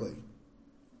quickly.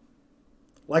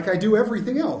 Like I do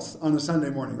everything else on a Sunday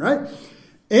morning, right?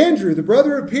 Andrew, the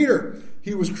brother of Peter,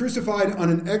 he was crucified on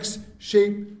an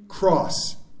X-shaped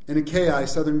cross in Achaia,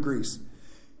 southern Greece.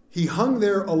 He hung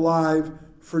there alive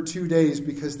for 2 days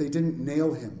because they didn't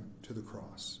nail him to the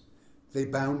cross. They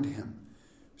bound him.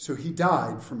 So he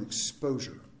died from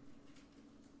exposure.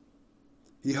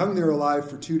 He hung there alive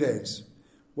for 2 days.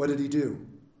 What did he do?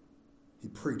 He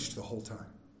preached the whole time.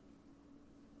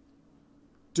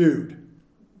 Dude,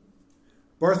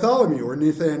 Bartholomew, or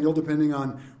Nathaniel, depending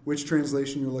on which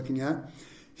translation you're looking at.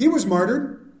 He was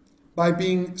martyred by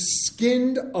being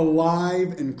skinned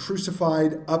alive and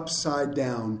crucified upside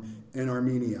down in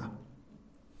Armenia.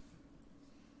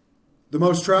 The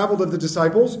most traveled of the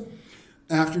disciples,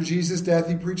 after Jesus' death,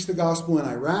 he preached the gospel in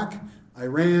Iraq,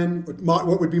 Iran,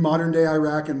 what would be modern-day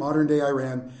Iraq and modern-day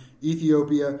Iran,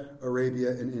 Ethiopia,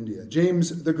 Arabia, and India.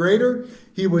 James the Greater,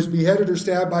 he was beheaded or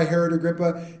stabbed by Herod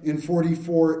Agrippa in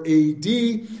 44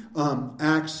 A.D.,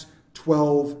 Acts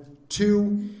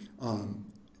 12:2.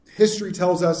 History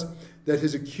tells us that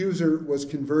his accuser was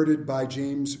converted by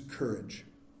James' courage.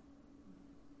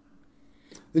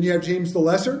 Then you have James the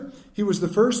Lesser. He was the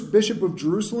first bishop of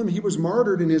Jerusalem. He was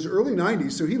martyred in his early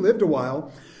 90s, so he lived a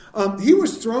while. He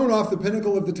was thrown off the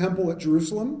pinnacle of the temple at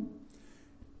Jerusalem.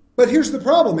 But here's the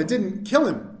problem. It didn't kill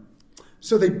him.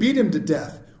 So they beat him to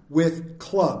death with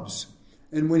clubs.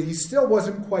 And when he still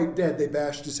wasn't quite dead, they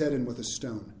bashed his head in with a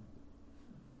stone.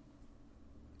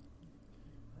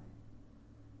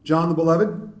 John the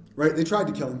Beloved, right? They tried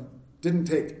to kill him. Didn't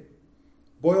take.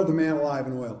 Boiled a man alive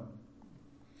in oil.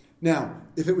 Now,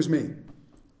 if it was me,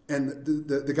 and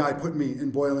the guy put me in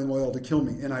boiling oil to kill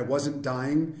me, and I wasn't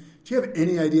dying, do you have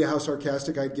any idea how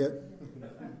sarcastic I'd get?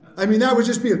 I mean, that would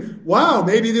just be, wow,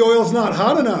 maybe the oil's not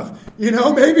hot enough.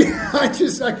 Maybe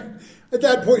at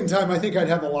that point in time, I think I'd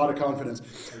have a lot of confidence.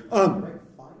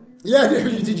 Yeah,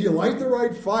 did you light the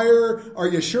right fire? Are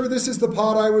you sure this is the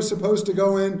pot I was supposed to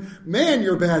go in? Man,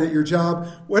 you're bad at your job,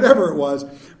 whatever it was.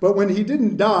 But when he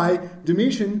didn't die,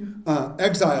 Domitian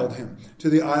exiled him to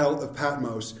the Isle of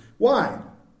Patmos. Why?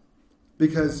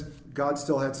 Because God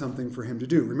still had something for him to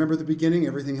do. Remember the beginning?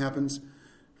 Everything happens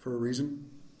for a reason.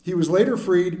 He was later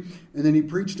freed, and then he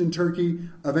preached in Turkey.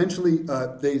 Eventually,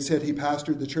 they said he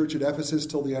pastored the church at Ephesus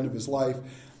till the end of his life.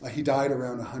 He died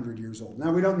around 100 years old.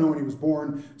 Now, we don't know when he was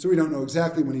born, so we don't know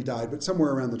exactly when he died, but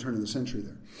somewhere around the turn of the century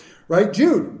there. Right?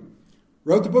 Jude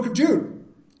wrote the book of Jude,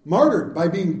 martyred by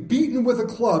being beaten with a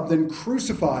club, then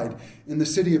crucified in the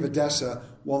city of Edessa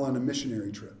while on a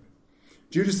missionary trip.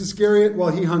 Judas Iscariot, well,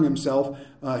 he hung himself.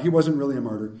 He wasn't really a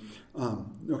martyr.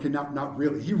 Not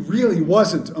really. He really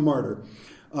wasn't a martyr.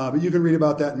 But you can read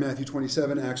about that in Matthew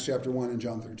 27, Acts chapter 1, and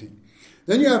John 13.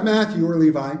 Then you have Matthew, or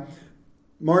Levi,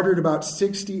 martyred about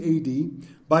 60 A.D.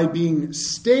 by being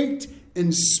staked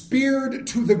and speared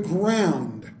to the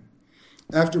ground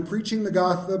after preaching the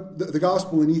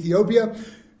gospel in Ethiopia.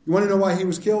 You want to know why he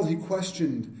was killed? He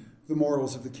questioned the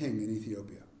morals of the king in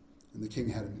Ethiopia, and the king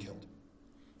had him killed.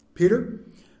 Peter,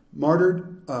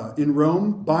 martyred in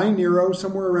Rome by Nero,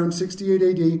 somewhere around 68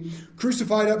 A.D.,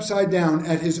 crucified upside down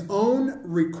at his own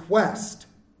request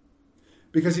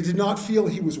because he did not feel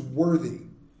he was worthy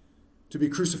to be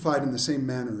crucified in the same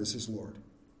manner as his Lord.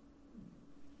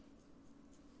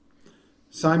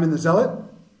 Simon the Zealot,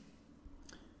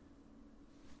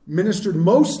 ministered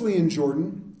mostly in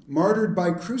Jordan, martyred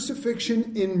by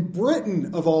crucifixion in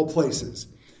Britain, of all places,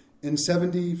 in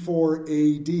 74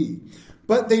 A.D.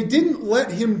 But they didn't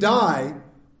let him die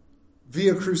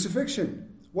via crucifixion.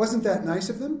 Wasn't that nice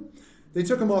of them? They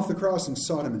took him off the cross and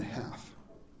sawed him in half.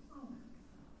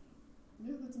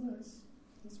 Yeah, that's nice.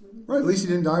 That's really Right, at least he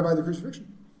didn't die by the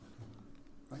crucifixion.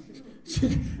 Right?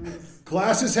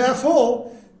 Glass is half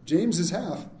full. James is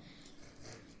half.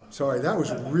 Sorry, that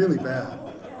was really bad.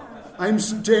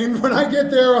 James, when I get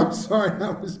there, I'm sorry.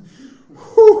 That was...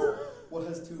 Whew. What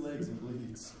has two legs and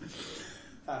bleeds?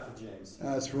 Half of James.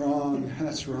 That's wrong.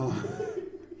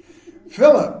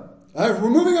 Philip. We're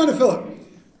moving on to Philip.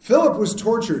 Philip was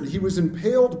tortured. He was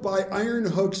impaled by iron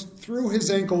hooks through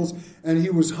his ankles, and he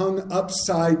was hung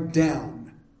upside down.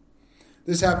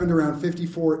 This happened around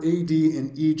 54 A.D.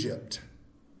 in Egypt.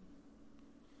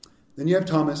 Then you have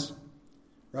Thomas,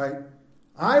 right?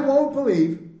 I won't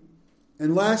believe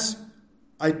unless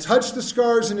I touch the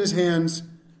scars in his hands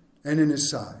and in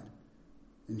his side.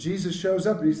 And Jesus shows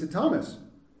up and he said, Thomas,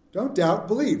 don't doubt,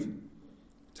 believe.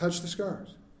 Touch the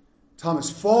scars. Thomas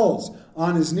falls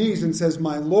on his knees and says,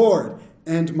 my Lord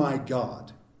and my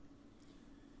God.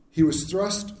 He was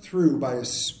thrust through by a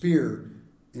spear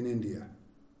in India.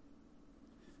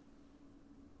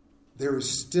 There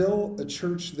is still a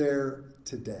church there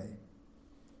today.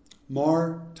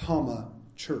 Mar Thoma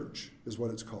Church is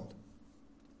what it's called.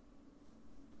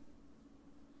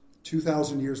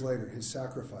 2,000 years later, his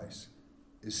sacrifice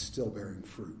is still bearing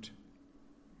fruit.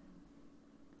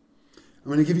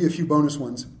 I'm going to give you a few bonus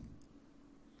ones.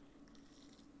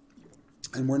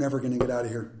 And we're never going to get out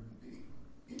of here.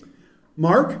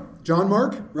 Mark, John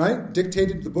Mark, right?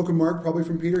 Dictated the book of Mark, probably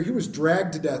from Peter. He was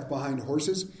dragged to death behind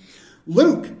horses.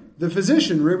 Luke, the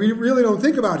physician, we really don't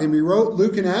think about him. He wrote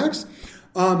Luke and Acts.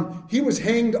 He was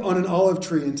hanged on an olive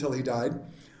tree until he died.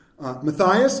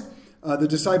 Matthias, the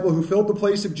disciple who filled the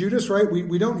place of Judas, right?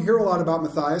 We don't hear a lot about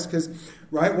Matthias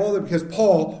because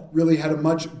Paul really had a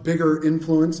much bigger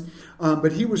influence.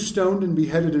 But he was stoned and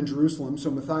beheaded in Jerusalem,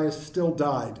 so Matthias still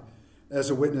died as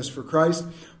a witness for Christ.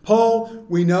 Paul,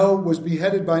 we know, was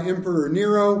beheaded by Emperor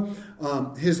Nero.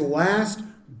 His last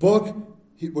book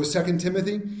was 2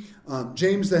 Timothy.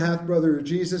 James, the half-brother of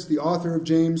Jesus, the author of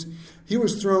James, he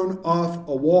was thrown off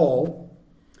a wall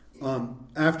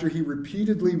after he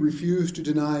repeatedly refused to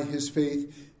deny his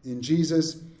faith in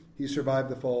Jesus. He survived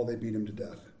the fall. They beat him to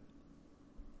death.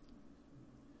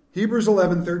 Hebrews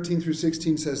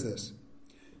 11:13-16 says this: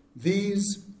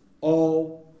 "These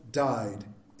all died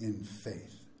in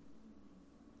faith,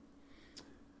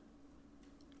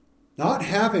 not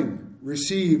having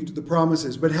received the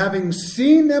promises, but having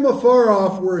seen them afar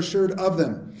off, were assured of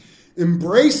them,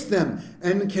 embraced them,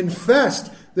 and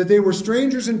confessed that they were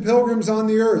strangers and pilgrims on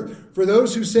the earth. For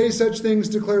those who say such things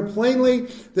declare plainly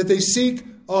that they seek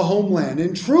a homeland.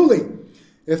 And truly,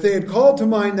 if they had called to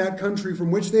mind that country from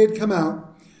which they had come out,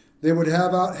 they would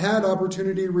have had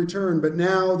opportunity to return, but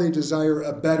now they desire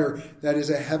a better, that is,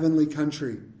 a heavenly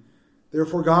country.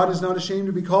 Therefore God is not ashamed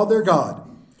to be called their God,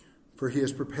 for he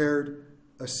has prepared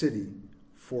a city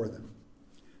for them."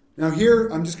 Now here,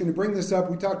 I'm just going to bring this up.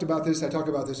 We talked about this. I talk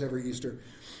about this every Easter.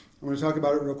 I'm going to talk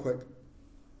about it real quick.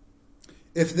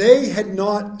 If they had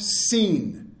not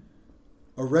seen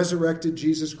a resurrected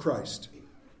Jesus Christ,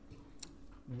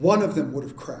 one of them would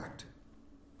have cracked.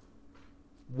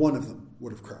 One of them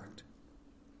would have cracked.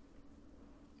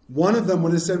 One of them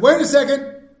would have said, "Wait a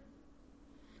second.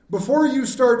 Before you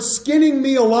start skinning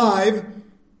me alive,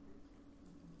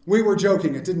 we were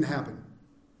joking. It didn't happen."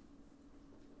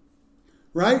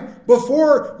 Right?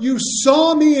 Before you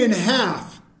saw me in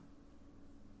half,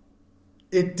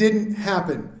 it didn't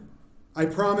happen. I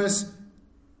promise.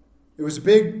 It was a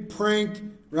big prank,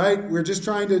 right? We're just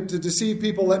trying to deceive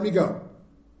people. Let me go.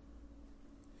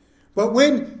 But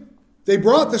when they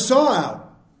brought the saw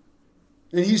out,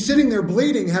 and he's sitting there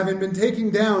bleeding, having been taken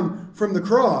down from the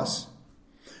cross,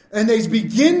 and they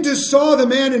begin to saw the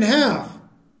man in half,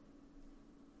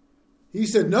 he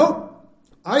said, "Nope,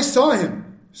 I saw him.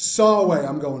 Saw away.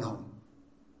 I'm going home."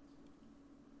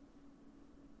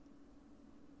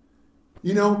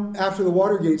 You know, after the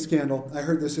Watergate scandal, I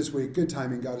heard this week. Good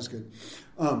timing. God is good.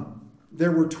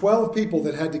 There were 12 people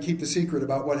that had to keep the secret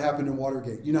about what happened in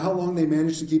Watergate. You know how long they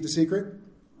managed to keep the secret?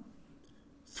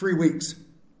 3 weeks.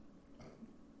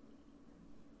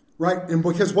 Right? And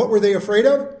because what were they afraid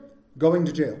of? Going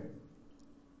to jail.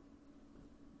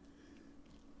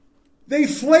 They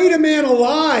flayed a man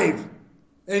alive,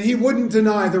 and he wouldn't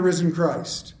deny the risen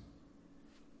Christ.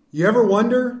 You ever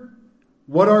wonder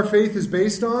what our faith is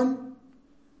based on?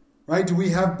 Right? Do we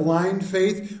have blind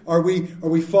faith? Are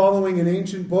we following an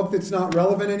ancient book that's not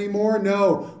relevant anymore?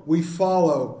 No, we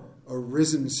follow a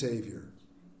risen Savior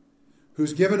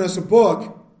who's given us a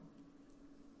book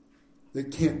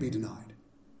that can't be denied.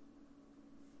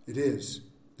 It is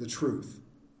the truth.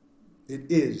 It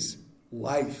is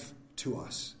life to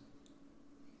us.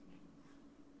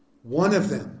 One of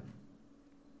them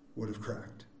would have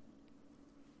cracked,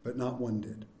 but not one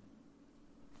did.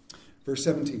 Verse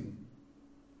 17.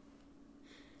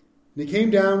 "And he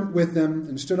came down with them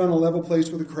and stood on a level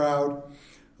place with a crowd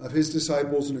of his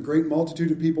disciples and a great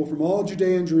multitude of people from all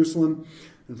Judea and Jerusalem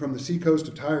and from the seacoast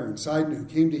of Tyre and Sidon, who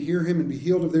came to hear him and be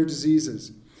healed of their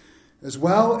diseases, as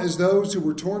well as those who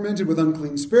were tormented with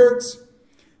unclean spirits,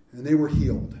 and they were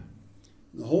healed.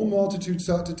 And the whole multitude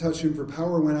sought to touch him, for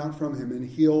power went out from him and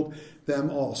healed them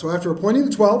all." So after appointing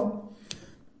the 12,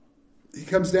 he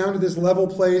comes down to this level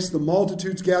place. The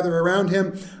multitudes gather around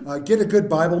him. Get a good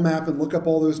Bible map and look up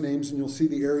all those names, and you'll see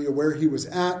the area where he was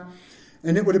at.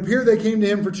 And it would appear they came to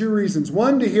him for 2 reasons.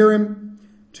 1, to hear him.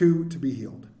 2, to be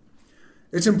healed.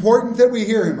 It's important that we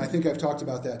hear him. I think I've talked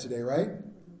about that today, right?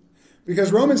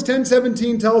 Because Romans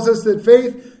 10:17 tells us that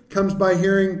faith comes by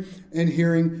hearing, and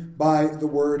hearing by the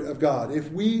word of God.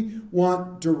 If we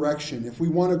want direction, if we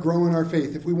want to grow in our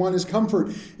faith, if we want his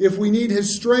comfort, if we need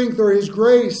his strength or his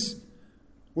grace,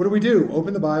 what do?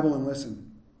 Open the Bible and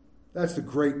listen. That's the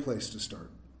great place to start.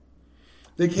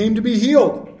 They came to be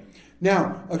healed.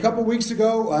 Now, a couple weeks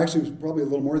ago, actually it was probably a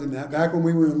little more than that, back when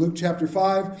we were in Luke chapter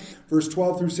 5, verse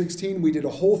 12 through 16, we did a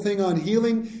whole thing on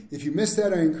healing. If you missed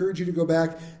that, I encourage you to go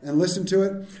back and listen to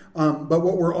it. But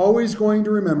what we're always going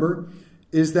to remember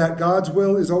is that God's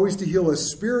will is always to heal us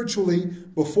spiritually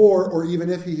before, or even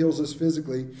if he heals us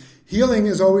physically. Healing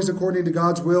is always according to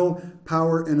God's will,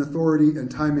 power, and authority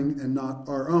and timing, and not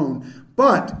our own.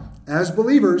 But as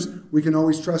believers, we can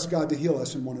always trust God to heal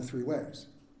us in one of 3 ways.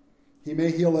 He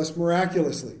may heal us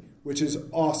miraculously, which is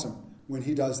awesome. when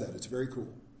he does that. It's very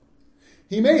cool.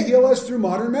 He may heal us through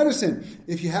modern medicine.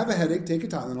 If you have a headache, take a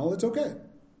Tylenol. It's okay.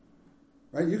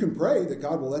 Right? You can pray that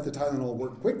God will let the Tylenol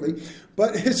work quickly,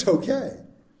 but it's okay.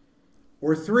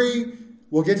 Or 3,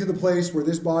 we'll get to the place where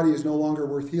this body is no longer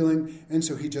worth healing, and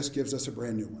so he just gives us a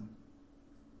brand new one.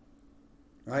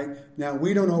 Right? Now,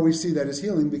 we don't always see that as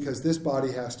healing because this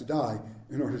body has to die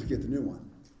in order to get the new one.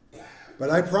 But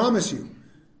I promise you,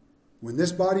 when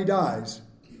this body dies,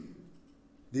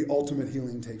 the ultimate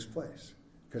healing takes place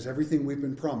because everything we've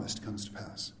been promised comes to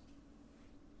pass.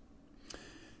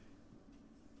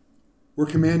 We're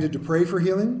commanded to pray for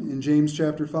healing in James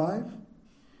chapter 5.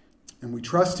 And we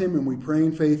trust him and we pray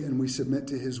in faith and we submit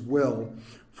to his will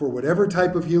for whatever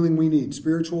type of healing we need,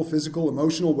 spiritual, physical,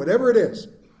 emotional, whatever it is.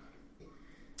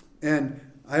 And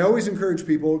I always encourage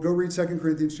people, go read 2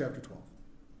 Corinthians chapter 12.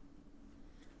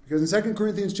 Because in 2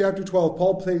 Corinthians chapter 12,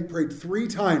 Paul prayed 3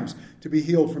 times to be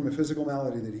healed from a physical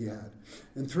malady that he had.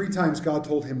 And 3 times God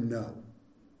told him no.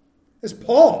 It's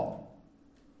Paul.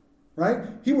 Right?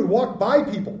 He would walk by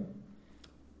people.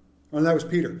 Oh, that was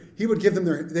Peter. He would give them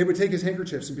they would take his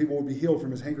handkerchiefs and people would be healed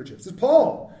from his handkerchiefs. It's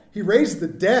Paul. He raised the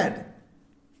dead.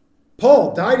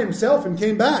 Paul died himself and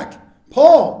came back.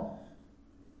 Paul.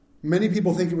 Many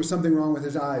people think it was something wrong with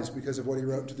his eyes because of what he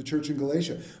wrote to the church in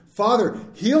Galatia. Father,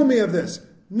 heal me of this.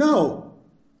 No.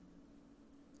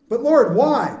 But Lord,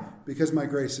 why? Because my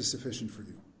grace is sufficient for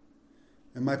you.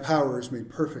 And my power is made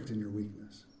perfect in your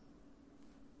weakness.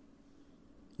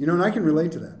 You know, and I can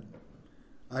relate to that.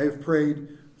 I have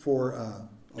prayed for a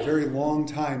very long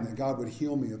time that God would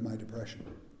heal me of my depression.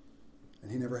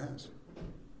 And he never has.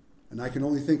 And I can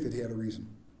only think that he had a reason.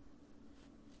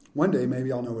 One day,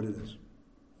 maybe I'll know what it is.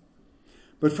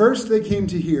 But first they came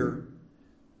to hear,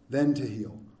 then to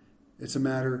heal. It's a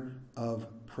matter of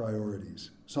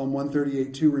priorities. Psalm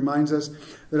 138:2 reminds us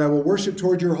that I will worship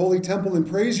toward your holy temple and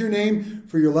praise your name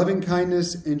for your loving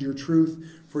kindness and your truth,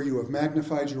 for you have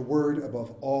magnified your word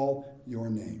above all your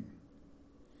name.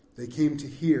 They came to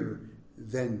hear,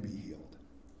 then be healed.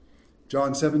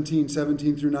 John 17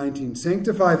 through 19.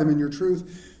 Sanctify them in your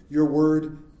truth. Your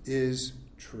word is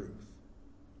truth.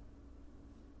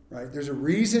 Right? There's a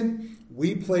reason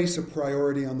we place a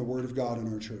priority on the word of God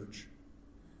in our church.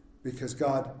 Because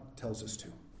God tells us to.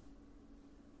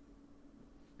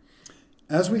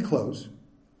 As we close,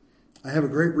 I have a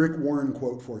great Rick Warren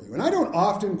quote for you. And I don't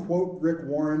often quote Rick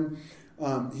Warren.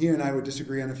 He and I would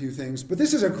disagree on a few things, but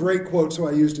this is a great quote, so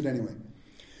I used it anyway.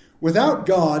 Without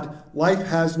God, life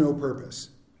has no purpose.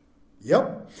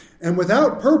 Yep. And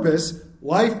without purpose,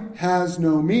 life has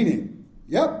no meaning.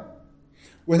 Yep.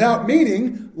 Without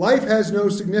meaning, life has no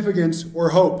significance or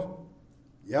hope.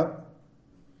 Yep.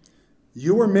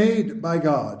 You were made by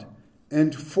God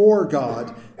and for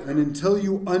God, and until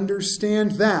you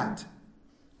understand that,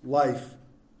 life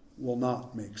will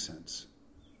not make sense.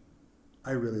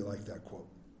 I really like that quote.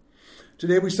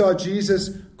 Today we saw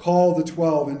Jesus call the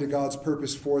 12 into God's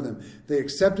purpose for them. They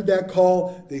accepted that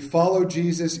call. They followed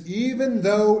Jesus, even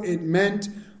though it meant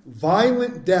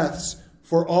violent deaths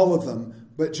for all of them,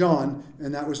 but John,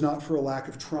 and that was not for a lack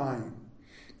of trying.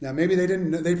 Now maybe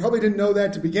they probably didn't know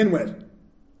that to begin with.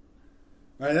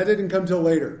 Right, that didn't come till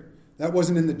later. That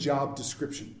wasn't in the job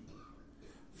description.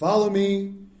 Follow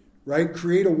me, right?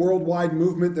 Create a worldwide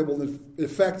movement that will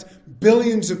affect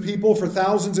billions of people for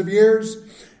thousands of years,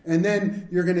 and then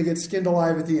you're going to get skinned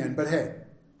alive at the end. But hey,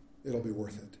 it'll be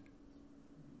worth it.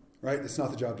 Right? It's not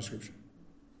the job description.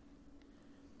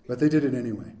 But they did it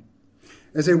anyway.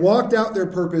 As they walked out their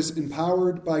purpose,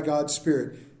 empowered by God's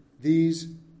Spirit, these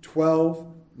 12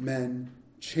 men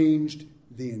changed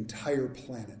the entire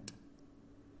planet.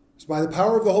 It's by the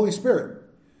power of the Holy Spirit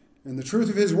and the truth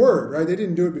of his word, right? They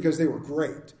didn't do it because they were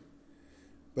great.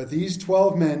 But these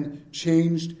 12 men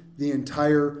changed the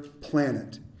entire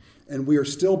planet. And we are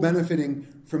still benefiting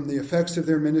from the effects of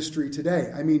their ministry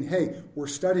today. I mean, hey, we're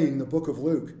studying the book of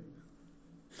Luke.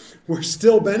 We're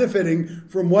still benefiting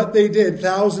from what they did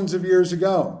thousands of years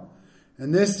ago.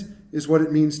 And this is what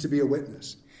it means to be a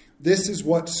witness. This is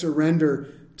what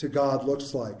surrender to God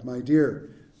looks like. My dear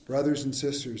brothers and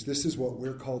sisters, this is what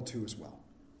we're called to as well.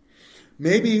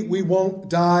 Maybe we won't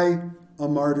die a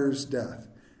martyr's death.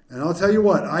 And I'll tell you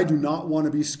what, I do not want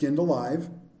to be skinned alive.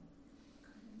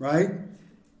 Right?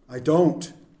 I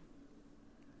don't.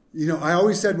 You know, I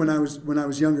always said when I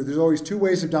was younger, there's always 2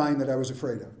 ways of dying that I was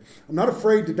afraid of. I'm not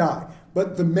afraid to die,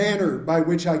 but the manner by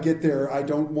which I get there, I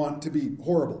don't want to be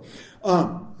horrible.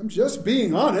 I'm just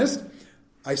being honest.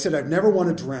 I said I'd never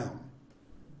want to drown.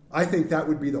 I think that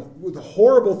would be the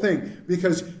horrible thing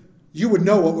because you would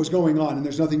know what was going on and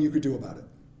there's nothing you could do about it.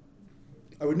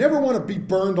 I would never want to be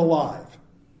burned alive.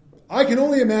 I can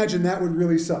only imagine that would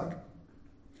really suck.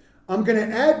 I'm going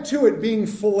to add to it being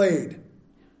filleted.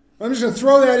 I'm just going to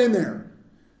throw that in there.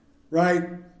 Right?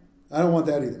 I don't want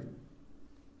that either.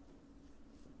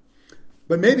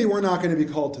 But maybe we're not going to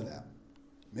be called to that.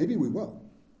 Maybe we will.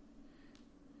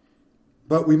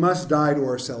 But we must die to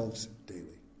ourselves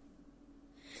daily.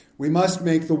 We must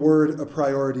make the Word a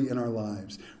priority in our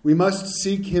lives. We must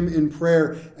seek Him in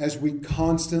prayer as we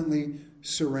constantly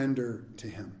surrender to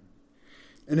Him.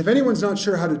 And if anyone's not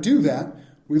sure how to do that,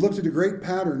 we looked at a great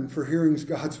pattern for hearing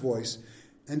God's voice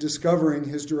and discovering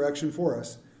His direction for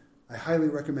us. I highly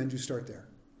recommend you start there.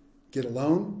 Get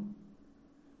alone,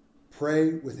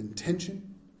 pray with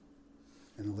intention,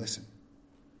 and listen.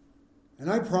 And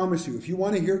I promise you, if you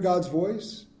want to hear God's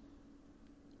voice,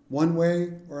 one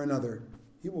way or another,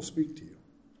 He will speak to you.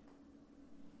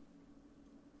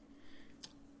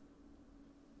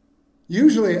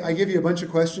 Usually, I give you a bunch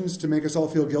of questions to make us all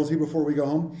feel guilty before we go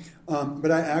home, but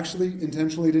I actually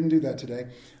intentionally didn't do that today.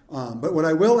 But what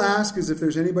I will ask is if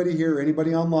there's anybody here, or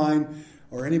anybody online,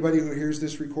 or anybody who hears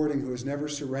this recording who has never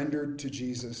surrendered to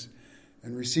Jesus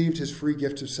and received His free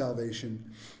gift of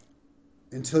salvation,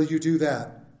 until you do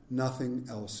that, nothing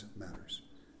else matters.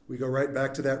 We go right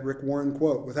back to that Rick Warren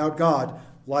quote, without God,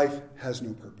 life has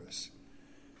no purpose.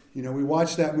 You know, we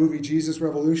watched that movie, Jesus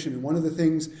Revolution, and one of the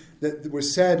things that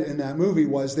was said in that movie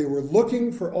was they were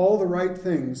looking for all the right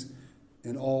things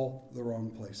in all the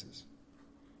wrong places.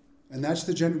 And that's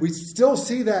we still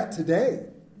see that today.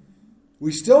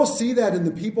 We still see that in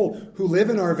the people who live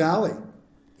in our valley,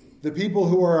 the people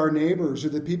who are our neighbors, or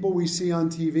the people we see on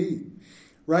TV,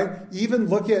 right? Even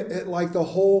look at like the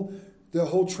whole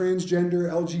transgender,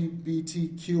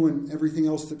 LGBTQ, and everything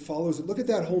else that follows it. Look at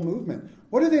that whole movement.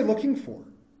 What are they looking for?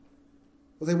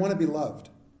 Well, they want to be loved.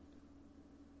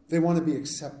 They want to be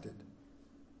accepted.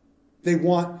 They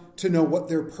want to know what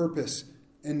their purpose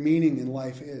and meaning in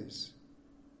life is.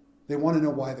 They want to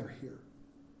know why they're here.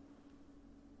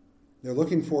 They're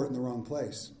looking for it in the wrong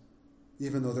place,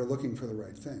 even though they're looking for the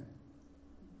right thing.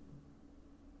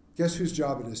 Guess whose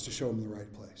job it is to show them the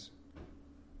right place?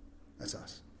 That's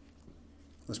us.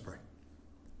 Let's pray.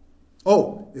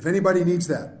 Oh, if anybody needs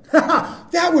that.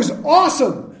 That was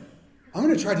awesome! I'm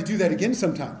going to try to do that again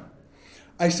sometime.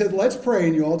 I said, let's pray,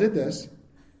 and you all did this.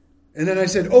 And then I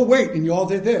said, oh, wait, and you all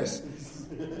did this.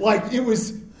 Like, it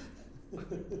was...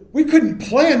 We couldn't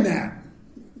plan that.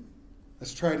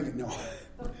 Let's try it again. No.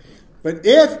 But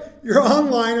if you're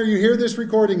online or you hear this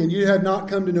recording and you have not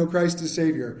come to know Christ as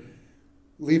Savior,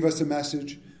 leave us a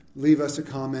message, leave us a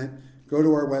comment, go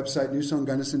to our website,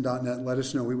 newsonggunnison.net, and let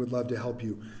us know. We would love to help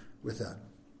you with that.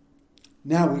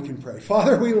 Now we can pray.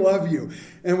 Father, we love you,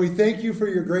 and we thank you for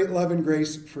your great love and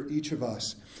grace for each of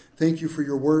us. Thank you for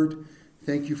your word.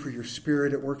 Thank you for your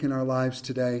Spirit at work in our lives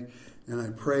today. And I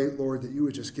pray, Lord, that you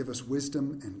would just give us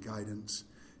wisdom and guidance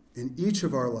in each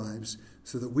of our lives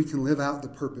so that we can live out the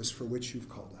purpose for which you've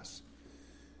called us.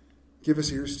 Give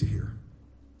us ears to hear.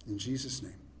 In Jesus'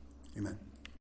 name, amen.